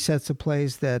first 3 sets of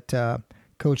plays that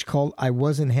Coach called. I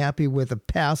wasn't happy with a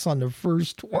pass on the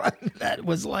first one. That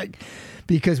was like,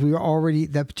 because we were already,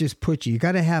 that just put you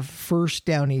got to have first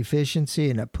down efficiency,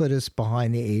 and it put us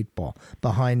behind the 8 ball,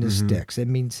 behind the sticks. It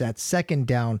means that second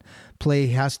down play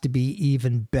has to be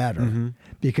even better,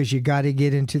 because you got to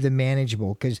get into the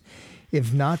manageable, because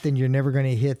if not, then you're never going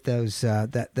to hit those,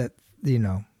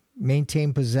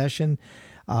 maintain possession,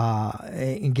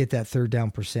 and get that third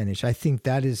down percentage. I think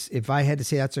that is, if I had to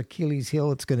say that's Achilles'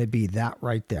 heel, it's going to be that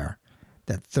right there,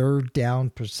 that third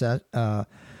down percentage,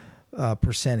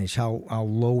 how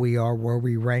low we are, where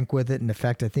we rank with it. And in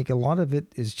fact, I think a lot of it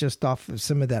is just off of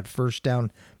some of that first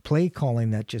down play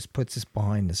calling that just puts us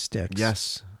behind the sticks.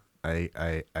 Yes,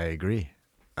 I agree.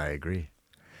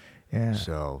 Yeah.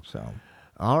 So.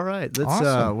 All right, let's.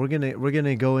 Awesome. We're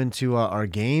gonna go into our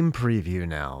game preview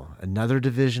now. Another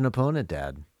division opponent,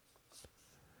 Dad.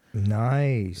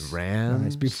 Nice. Rams.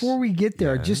 Nice. Before we get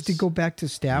there, just to go back to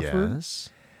Stafford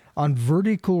on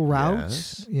vertical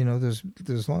routes.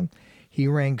 There's one. He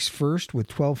ranks first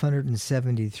with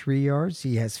 1,273 yards.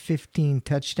 He has 15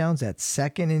 touchdowns. That's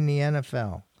second in the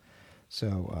NFL.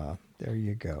 So there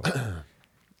you go.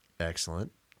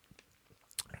 Excellent.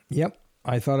 Yep.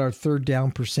 I thought our third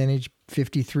down percentage,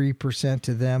 53%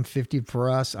 to them, 50 for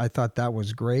us. I thought that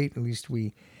was great. At least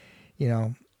we,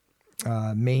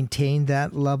 maintained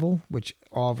that level, which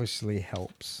obviously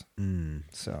helps.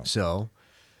 So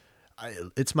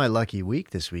it's my lucky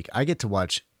week this week. I get to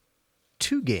watch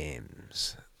 2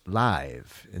 games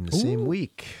live in the same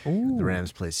week. Ooh. The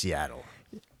Rams play Seattle.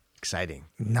 Exciting.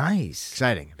 Nice.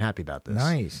 Exciting. I'm happy about this.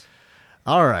 Nice.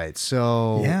 All right,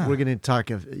 so we're going to talk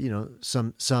of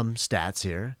some stats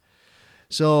here.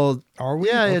 So are we?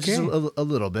 Yeah, okay. It's just a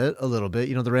little bit.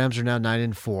 The Rams are now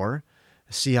 9-4.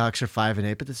 The Seahawks are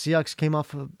 5-8, but the Seahawks came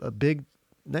off a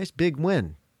nice big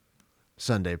win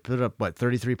Sunday. Put up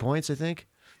 33 points, I think.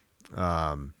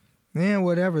 Yeah,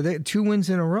 whatever. They 2 wins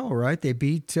in a row, right? They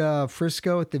beat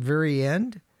Frisco at the very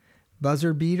end,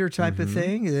 buzzer beater type of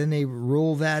thing, and then they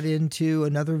roll that into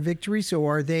another victory. So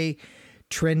are they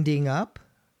trending up,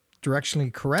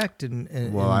 directionally correct?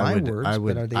 In my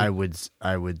words,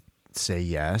 I would say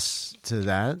yes to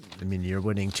that. I mean, you're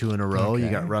winning 2 in a row. Okay. You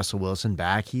got Russell Wilson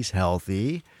back; he's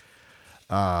healthy.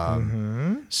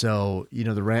 So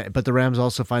but the Rams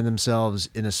also find themselves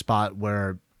in a spot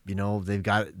where they've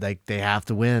got they have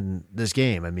to win this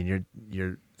game. I mean,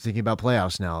 you're thinking about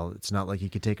playoffs now. It's not like you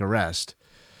could take a rest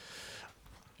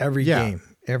every game.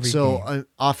 So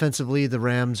offensively, the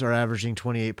Rams are averaging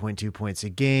 28.2 points a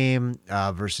game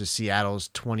versus Seattle's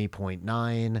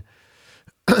 20.9.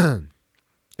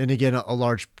 And again, a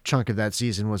large chunk of that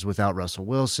season was without Russell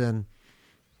Wilson.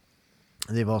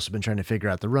 They've also been trying to figure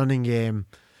out the running game.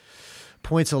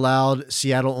 Points allowed,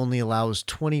 Seattle only allows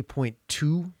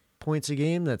 20.2 points a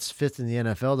game. That's 5th in the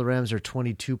NFL. The Rams are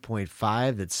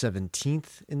 22.5. That's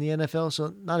 17th in the NFL.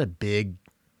 So not a big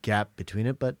gap between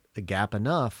it, but a gap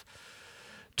enough.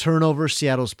 Turnover,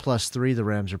 Seattle's +3. The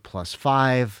Rams are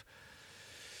 +5.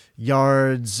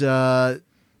 Yards,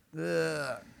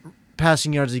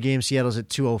 passing yards a game, Seattle's at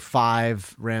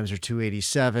 205. Rams are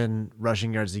 287.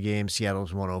 Rushing yards a game,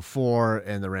 Seattle's 104,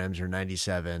 and the Rams are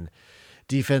 97.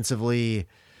 Defensively,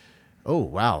 oh,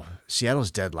 wow. Seattle's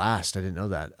dead last. I didn't know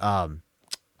that.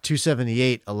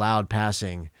 278 allowed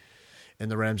passing,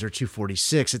 and the Rams are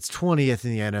 246. It's 20th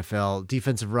in the NFL.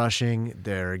 Defensive rushing,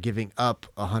 they're giving up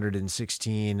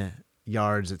 116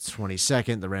 yards. It's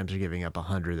 22nd. The Rams are giving up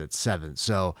 100. That's 7.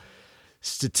 So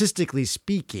statistically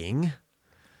speaking,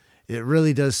 it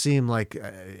really does seem like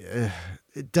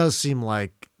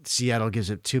Seattle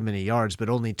gives up too many yards, but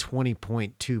only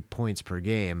 20.2 points per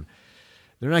game.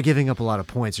 They're not giving up a lot of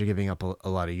points. They're giving up a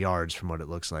lot of yards from what it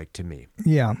looks like to me.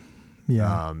 Yeah.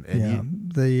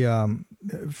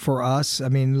 For us, I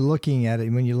mean, looking at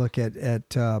it, when you look at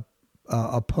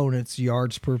opponents'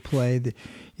 yards per play,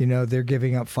 they're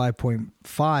giving up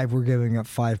 5.5. We're giving up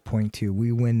 5.2.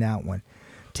 We win that one.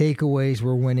 Takeaways,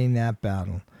 we're winning that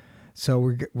battle.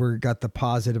 So we're got the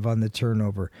positive on the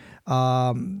turnover.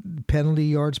 Penalty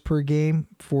yards per game,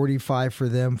 45 for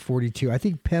them, 42. I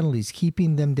think penalties,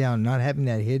 keeping them down, not having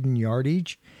that hidden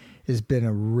yardage, has been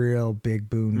a real big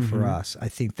boon for us. I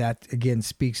think that, again,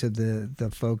 speaks of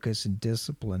the focus and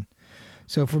discipline.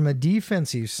 So from a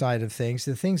defensive side of things,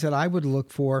 the things that I would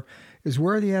look for is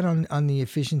where are they at on the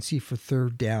efficiency for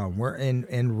third down? We're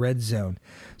in red zone.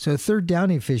 So third down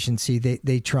efficiency,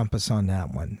 they trump us on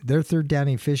that one. Their third down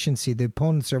efficiency, the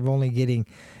opponents are only getting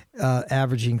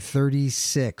averaging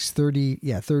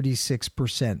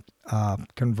 36%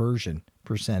 conversion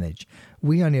percentage.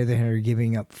 We, on the other hand, are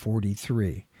giving up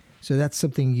 43. So that's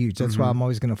something huge. That's why I'm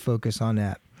always going to focus on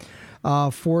that.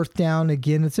 Fourth down,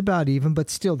 again, it's about even,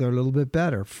 but still they're a little bit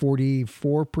better.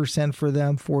 44% for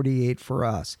them, 48% for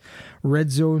us. Red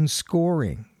zone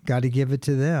scoring, got to give it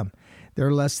to them.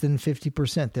 They're less than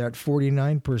 50%. They're at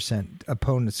 49%.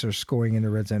 Opponents are scoring in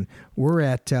the red zone. We're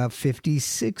at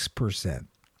 56%.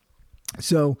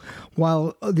 So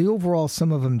while the overall,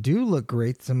 some of them do look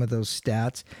great, some of those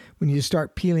stats, when you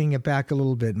start peeling it back a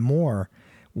little bit more,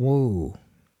 whoa.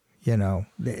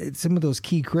 Some of those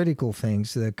key critical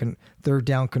things, the third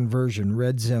down conversion,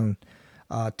 red zone,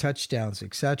 touchdowns,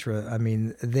 etc. I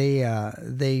mean, they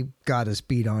got us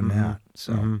beat on that.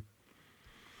 So,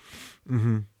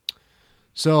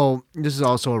 So this is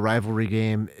also a rivalry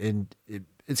game, and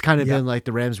it's kind of been like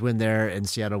the Rams win there and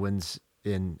Seattle wins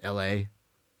in LA,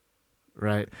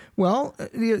 right? Well,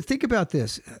 think about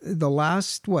this: the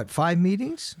last 5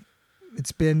 meetings.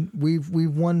 It's been we've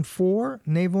won 4,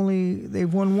 and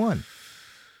they've won 1.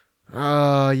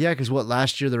 Because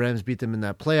last year the Rams beat them in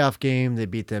that playoff game. They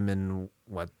beat them in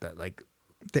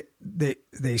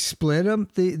they split them.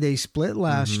 They split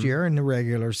last year in the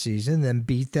regular season, then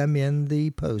beat them in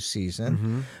the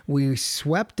postseason. We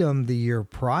swept them the year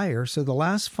prior. So the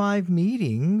last 5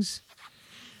 meetings,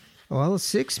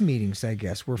 6 meetings, I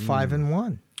guess, were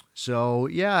 5-1. So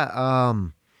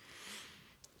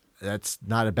that's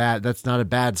not a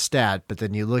bad stat, but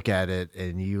then you look at it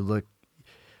and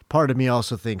part of me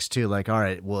also thinks too, like, all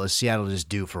right, well, is Seattle just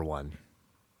due for one?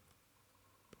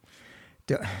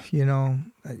 That's right.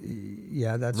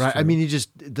 True. I mean, you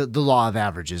just, the law of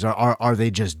averages are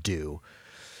they just due?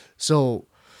 So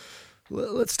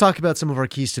let's talk about some of our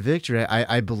keys to victory.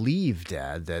 I believe,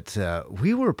 Dad, that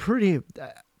we were pretty,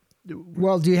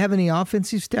 well, do you have any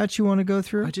offensive stats you want to go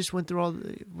through? I just went through all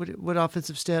what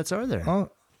offensive stats are there?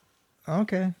 Oh,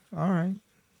 okay. All right.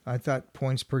 I thought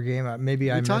points per game. Maybe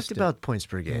I missed it. We talked about points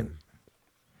per game.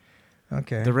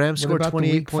 Okay. The Rams scored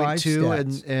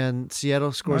 28.2 and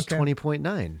Seattle scores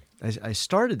 20.9. I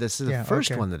started this is the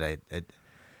first one that I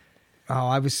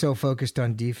I was so focused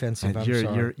on defensive. I'm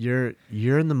sorry.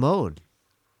 You're in the mode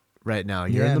right now.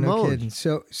 You're in the mode. Kidding.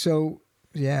 So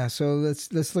let's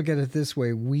look at it this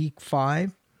way. Week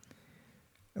 5,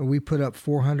 we put up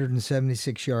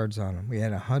 476 yards on them. We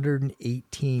had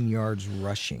 118 yards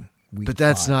rushing. But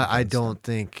that's not, I don't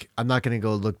think, I'm not going to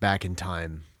go look back in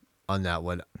time on that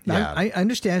one. Yeah. I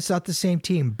understand it's not the same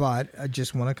team, but I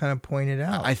just want to kind of point it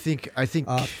out. I think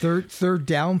third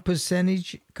down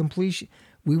percentage completion,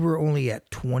 we were only at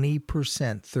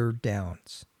 20% third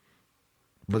downs.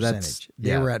 But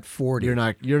they were at 40. You're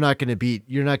not going to beat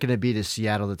a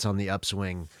Seattle that's on the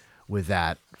upswing with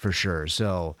that for sure.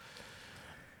 So,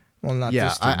 well, not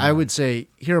this team, I would say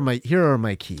here are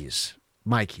my keys.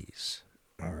 My keys.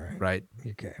 All right. Right.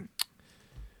 Okay.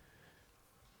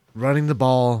 Running the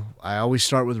ball. I always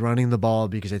start with running the ball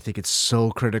because I think it's so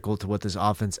critical to what this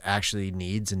offense actually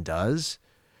needs and does.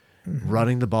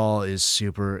 Running the ball is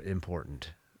super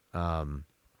important. And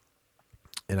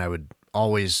I would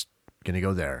always going to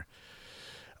go there.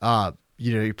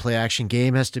 Your play action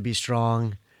game has to be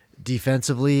strong.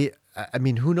 defensively, I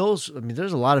mean, who knows? I mean,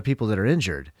 there's a lot of people that are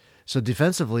injured. So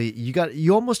defensively,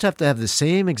 you almost have to have the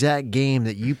same exact game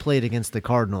that you played against the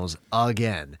Cardinals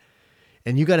again.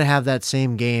 And you got to have that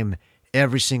same game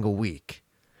every single week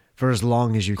for as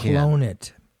long as you can. Clone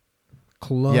it.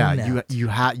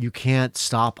 You can't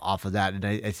stop off of that. And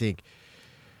I think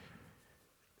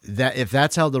that if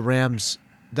that's how the Rams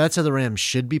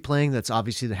should be playing, that's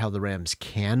obviously how the Rams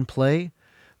can play.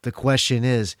 The question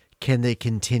is, can they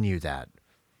continue that?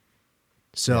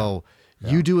 So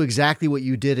you do exactly what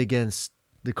you did against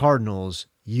the Cardinals,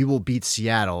 you will beat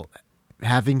Seattle.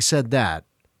 Having said that,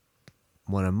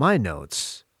 one of my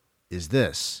notes is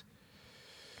this.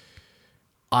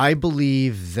 I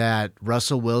believe that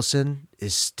Russell Wilson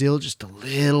is still just a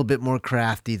little bit more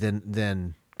crafty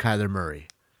than Kyler Murray.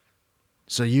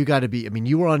 So you got to be, I mean,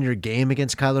 you were on your game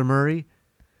against Kyler Murray,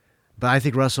 but I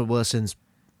think Russell Wilson's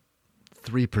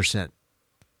 3%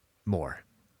 more.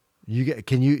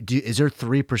 Is there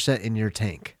 3% in your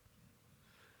tank?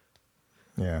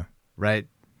 Yeah. Right?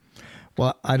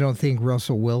 Well, I don't think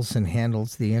Russell Wilson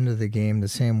handles the end of the game the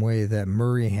same way that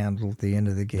Murray handled the end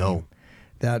of the game. No.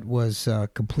 That was a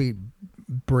complete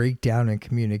breakdown in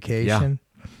communication.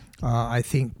 Yeah. I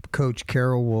think Coach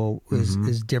Carroll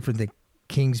is different than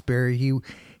Kingsbury.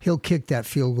 He'll kick that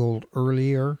field goal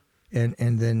earlier and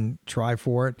then try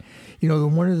for it. You know,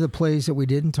 one of the plays that we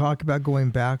didn't talk about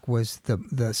going back was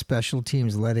the special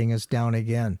teams letting us down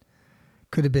again.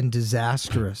 Could have been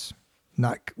disastrous,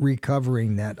 not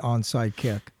recovering that onside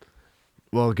kick.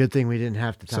 Well, good thing we didn't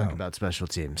have to talk about special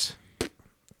teams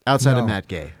outside of Matt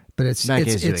Gay. But it's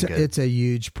a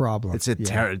huge problem. It's a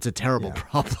terrible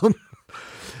problem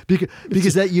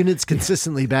because that unit's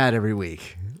consistently bad every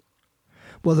week.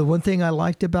 Well, the one thing I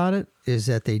liked about it is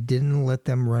that they didn't let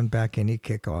them run back any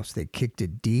kickoffs. They kicked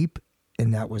it deep,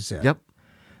 and that was it. Yep.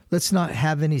 Let's not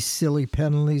have any silly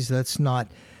penalties. Let's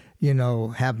not,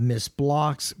 have missed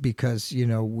blocks because,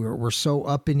 we're so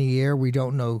up in the air. We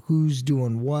don't know who's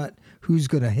doing what, who's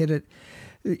going to hit it.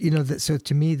 So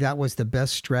to me, that was the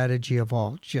best strategy of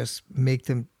all. Just make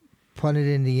them punt it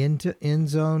in the end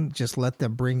zone. Just let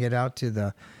them bring it out to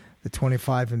the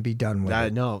 25 and be done with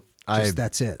it. No.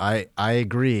 That's it. I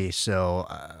agree. So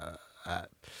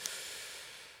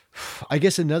I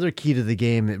guess another key to the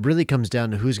game, it really comes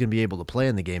down to who's going to be able to play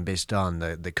in the game based on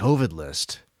the COVID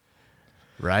list,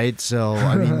 right? So,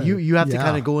 I mean, you have to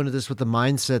kind of go into this with the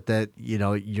mindset that,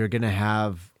 you're going to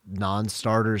have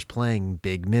non-starters playing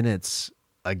big minutes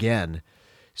again.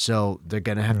 So they're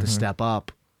going to have to step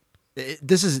up.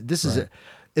 This is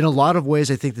in a lot of ways,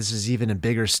 I think this is even a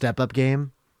bigger step-up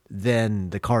game than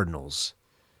the Cardinals.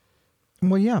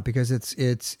 Well, yeah, because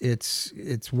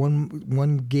it's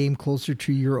one game closer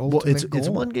to your ultimate goal. It's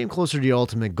one game closer to your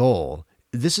ultimate goal.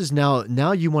 This is now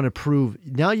you want to prove.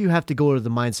 Now you have to go to the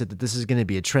mindset that this is going to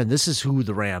be a trend. This is who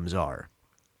the Rams are.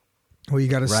 Well, you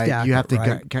got to stack. You have to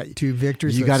right? 2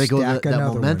 victories. You got to go that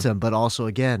momentum, one. but also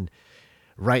again,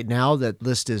 right now that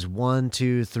list is 1,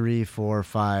 2, 3, 4,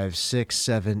 5, 6,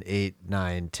 7, 8,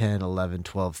 9, 10, 11,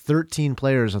 12, 13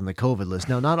 players on the COVID list.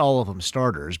 Now, not all of them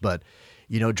starters, but.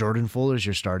 Jordan Fuller's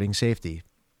your starting safety.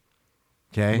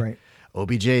 Okay? Right.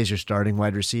 OBJ is your starting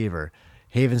wide receiver.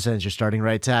 Havenson's your starting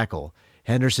right tackle.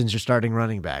 Henderson's your starting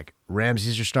running back.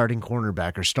 Ramsey's your starting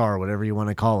cornerback or star, whatever you want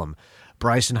to call him.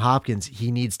 Bryson Hopkins,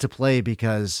 he needs to play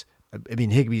because,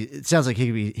 Higbee, it sounds like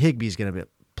Higbee's going to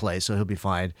play, so he'll be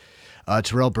fine.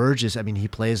 Terrell Burgess, he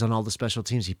plays on all the special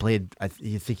teams. He played,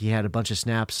 you think he had a bunch of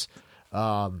snaps.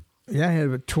 He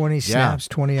had 20 snaps,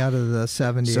 20 out of the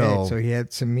 78, so he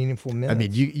had some meaningful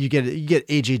minutes. You get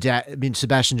AJ.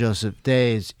 Sebastian Joseph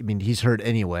Days. he's hurt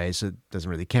anyway, so it doesn't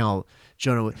really count.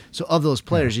 Jonah. So of those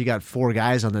players, you got 4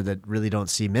 guys on there that really don't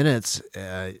see minutes.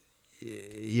 So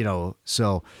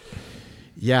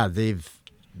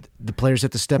the players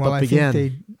have to step up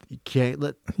again. You can't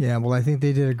let. Yeah, well, I think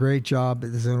they did a great job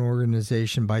as an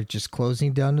organization by just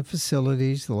closing down the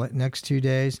facilities the next 2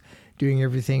 days. Doing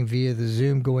everything via the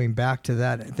Zoom, going back to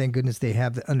that. Thank goodness they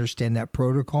have to understand that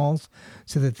protocols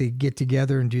so that they get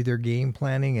together and do their game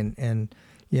planning and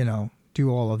do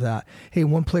all of that. Hey,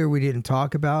 one player we didn't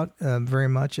talk about very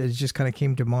much, it just kind of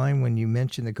came to mind when you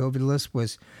mentioned the COVID list,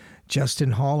 was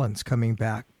Justin Hollins coming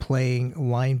back, playing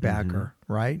linebacker,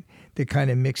 right? They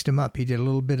kind of mixed him up. He did a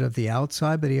little bit of the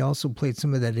outside, but he also played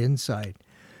some of that inside.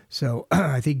 So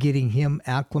I think getting him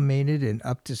acclimated and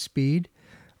up to speed,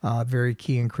 very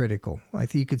key and critical. I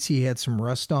think you could see he had some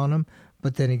rust on him,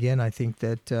 but then again, I think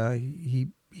that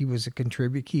he was a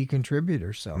key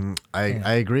contributor. So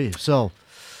I agree. So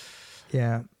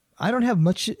yeah, I don't have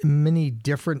many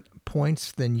different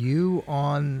points than you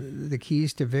on the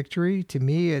keys to victory. To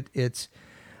me, it's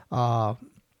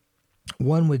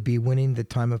One would be winning the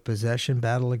time of possession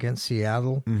battle against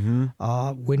Seattle,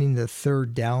 winning the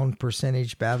third down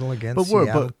percentage battle against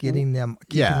Seattle, keeping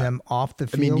them off the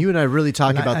field. I mean, you and I really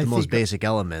talk about the most basic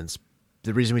elements.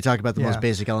 The reason we talk about the most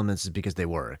basic elements is because they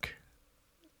work.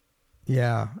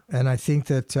 Yeah, and I think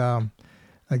that,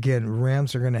 again,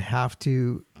 Rams are going to have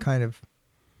to kind of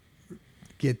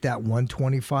get that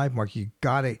 125 mark. You've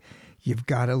got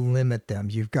to limit them.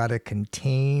 You've got to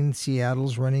contain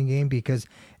Seattle's running game because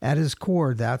at his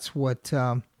core, that's what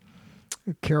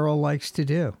Carroll likes to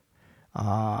do.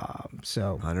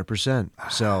 100%.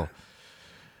 So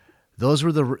those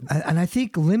were and I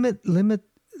think limit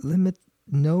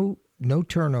no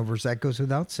turnovers. That goes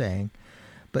without saying,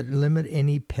 but limit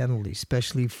any penalties,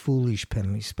 especially foolish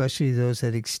penalties, especially those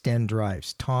that extend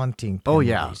drives, taunting penalties. Oh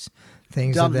yeah.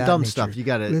 Things of that dumb nature. stuff. You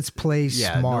got to let's play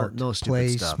smart. No stupid play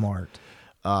stuff. Smart.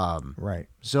 Right.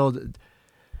 So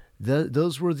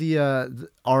those were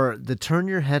the Turn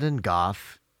Your Head and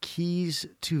Goff Keys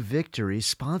to Victory,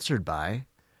 sponsored by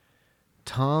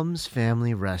Tom's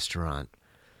Family Restaurant,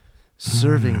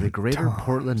 serving the greater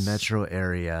Portland metro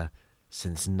area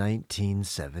since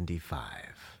 1975.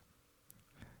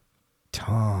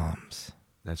 Tom's.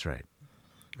 That's right.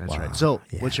 That's right. So,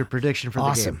 what's your prediction for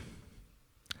the game?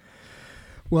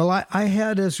 Well, I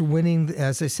had us winning,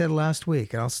 as I said last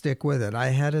week, and I'll stick with it.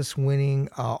 I had us winning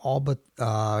all but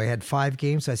I had 5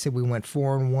 games. I said we went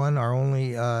 4-1. Our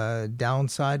only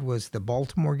downside was the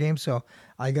Baltimore game. So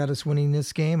I got us winning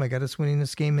this game. I got us winning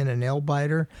this game in a nail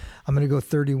biter. I'm going to go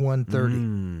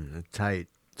 31-30. Tight.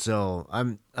 So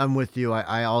I'm with you.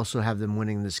 I also have them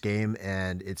winning this game,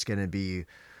 and it's going to be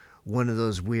one of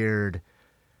those weird.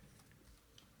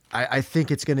 I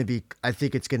think it's going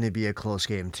to be a close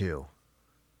game too.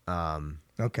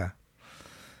 Okay.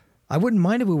 I wouldn't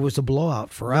mind if it was a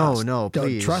blowout for us. No,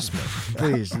 please. Trust me.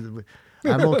 Please.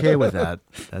 I'm okay with that.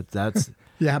 That's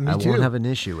yeah, me I too. won't have an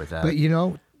issue with that. But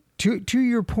to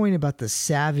your point about the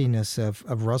savviness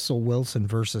of Russell Wilson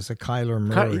versus a Kyler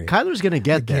Murray. Kyler's going to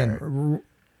get there.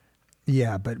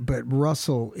 Yeah, but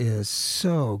Russell is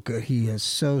so good. He is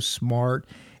so smart,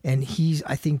 and he's,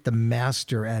 I think, the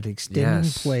master at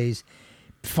extending plays,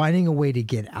 finding a way to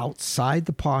get outside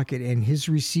the pocket, and his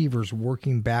receivers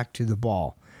working back to the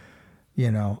ball.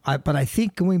 But I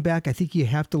think going back, I think you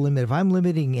have to limit. If I'm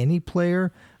limiting any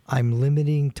player, I'm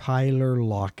limiting Tyler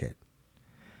Lockett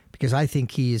because I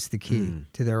think he is the key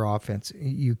to their offense.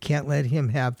 You can't let him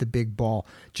have the big ball,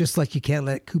 just like you can't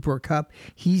let Cooper Kupp.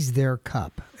 He's their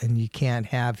Kupp, and you can't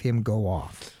have him go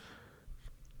off.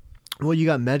 Well, you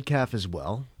got Metcalf as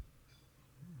well.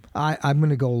 I'm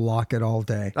going to go Lockett all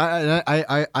day.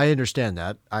 I understand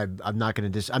that. I'm not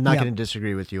going to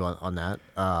disagree with you on that.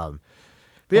 But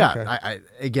yeah, okay.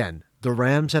 Again, the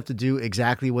Rams have to do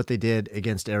exactly what they did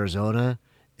against Arizona.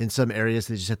 In some areas,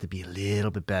 they just have to be a little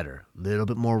bit better, a little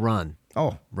bit more run.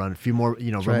 Run a few more,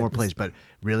 run more plays. But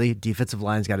really, defensive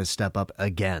line's got to step up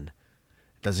again.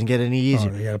 It doesn't get any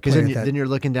easier because then you're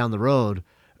looking down the road.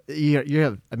 You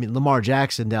have, Lamar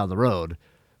Jackson down the road.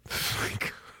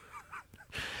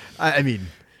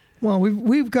 Well,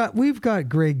 we've got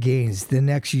Greg Gaines, the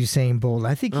next Usain Bolt.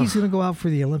 I think he's going to go out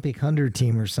for the Olympic 100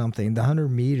 team or something, the 100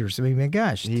 meters.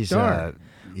 Gosh, he is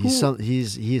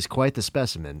quite the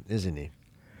specimen, isn't he?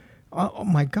 Oh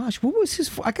my gosh, what was his?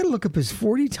 I got to look up his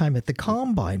 40 time at the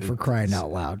combine for crying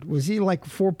out loud. Was he like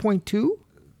 4.2?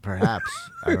 Perhaps.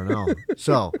 I don't know.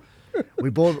 So we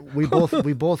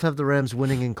both have the Rams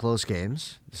winning in close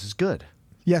games. This is good.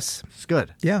 Yes, it's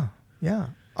good. Yeah,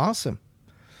 awesome.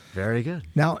 Very good.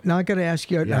 Now I got to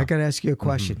ask you. I got to ask you a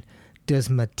question. Mm-hmm. Does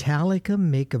Metallica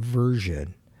make a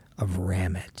version of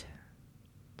Ram It?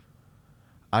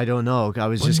 I don't know. I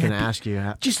was just going to ask you.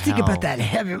 Think about that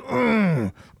heavy.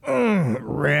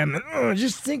 Ram It.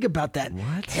 Just think about that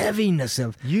heaviness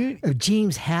of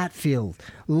James Hetfield,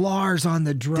 Lars on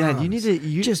the drums. Dad, you need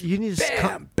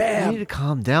to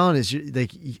calm down. As you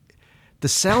the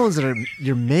sounds that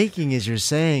you're making as you're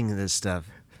saying this stuff.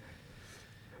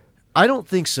 I don't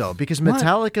think so because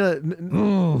Metallica.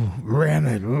 Ram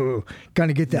It.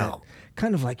 Gonna get that. No.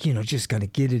 Kind of like just gonna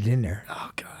get it in there.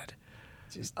 Oh God.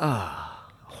 Just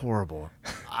horrible.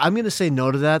 I'm going to say no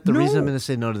to that. The reason I'm going to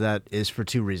say no to that is for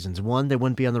 2 reasons. One, they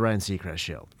wouldn't be on the Ryan Seacrest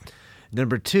show.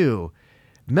 Number 2,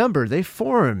 remember, they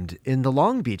formed in the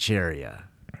Long Beach area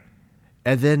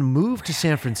and then moved to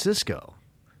San Francisco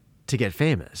to get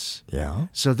famous. Yeah.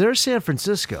 So they're San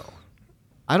Francisco.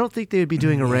 I don't think they would be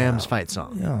doing a Rams fight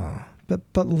song. Yeah.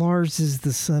 But Lars is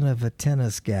the son of a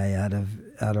tennis guy out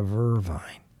of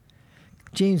Irvine.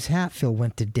 James Hetfield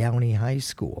went to Downey High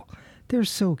School. They're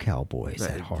SoCal boys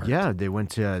at heart. Yeah, they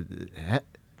went to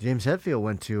James Hetfield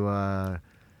went to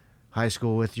high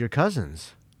school with your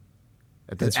cousins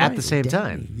at the Right, same Danny.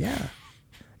 time. Yeah.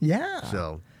 Yeah.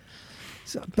 So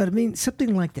But I mean,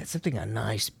 something like that, something a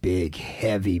nice, big,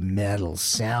 heavy metal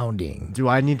sounding. do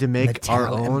I need to make our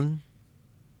Metallic. own,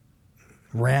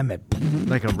 Ram it.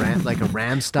 like a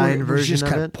Rammstein Where it was version just of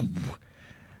kinda- it?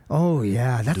 Oh,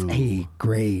 yeah. That's a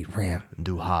great ram.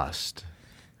 Du hast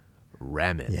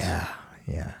ram it. Yeah.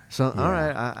 Yeah. So all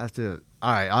right, I have to.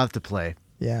 All right, I'll have to play.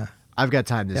 Yeah. I've got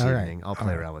time this All right. evening. I'll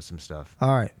play around with some stuff.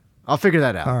 All right. I'll figure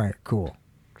that out. All right. Cool.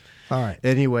 All right.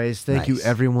 Anyways, thank you Nice.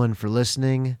 everyone for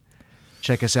listening.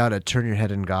 Check us out at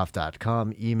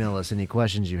turnyourheadandgolf.com. Email us any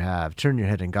questions you have.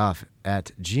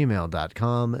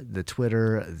 turnyourheadandgolf@gmail.com. The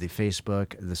Twitter, the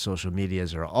Facebook, the social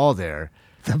medias are all there.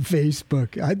 The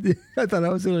Facebook. I thought I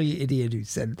was the only idiot who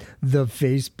said the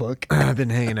Facebook. I've been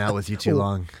hanging out with you too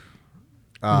long.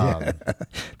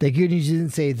 Thank you. You didn't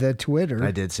say the Twitter. I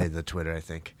did say the Twitter, I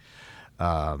think.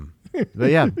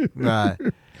 But yeah,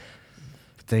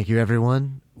 thank you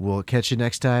everyone. We'll catch you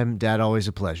next time. Dad, always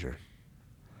a pleasure.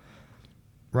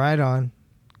 Right on.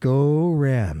 Go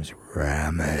Rams.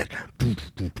 Ram it.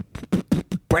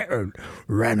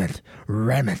 Ram it.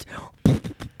 Ram it.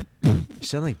 You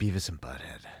sound like Beavis and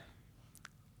Butthead.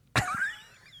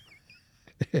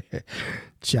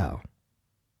 Ciao.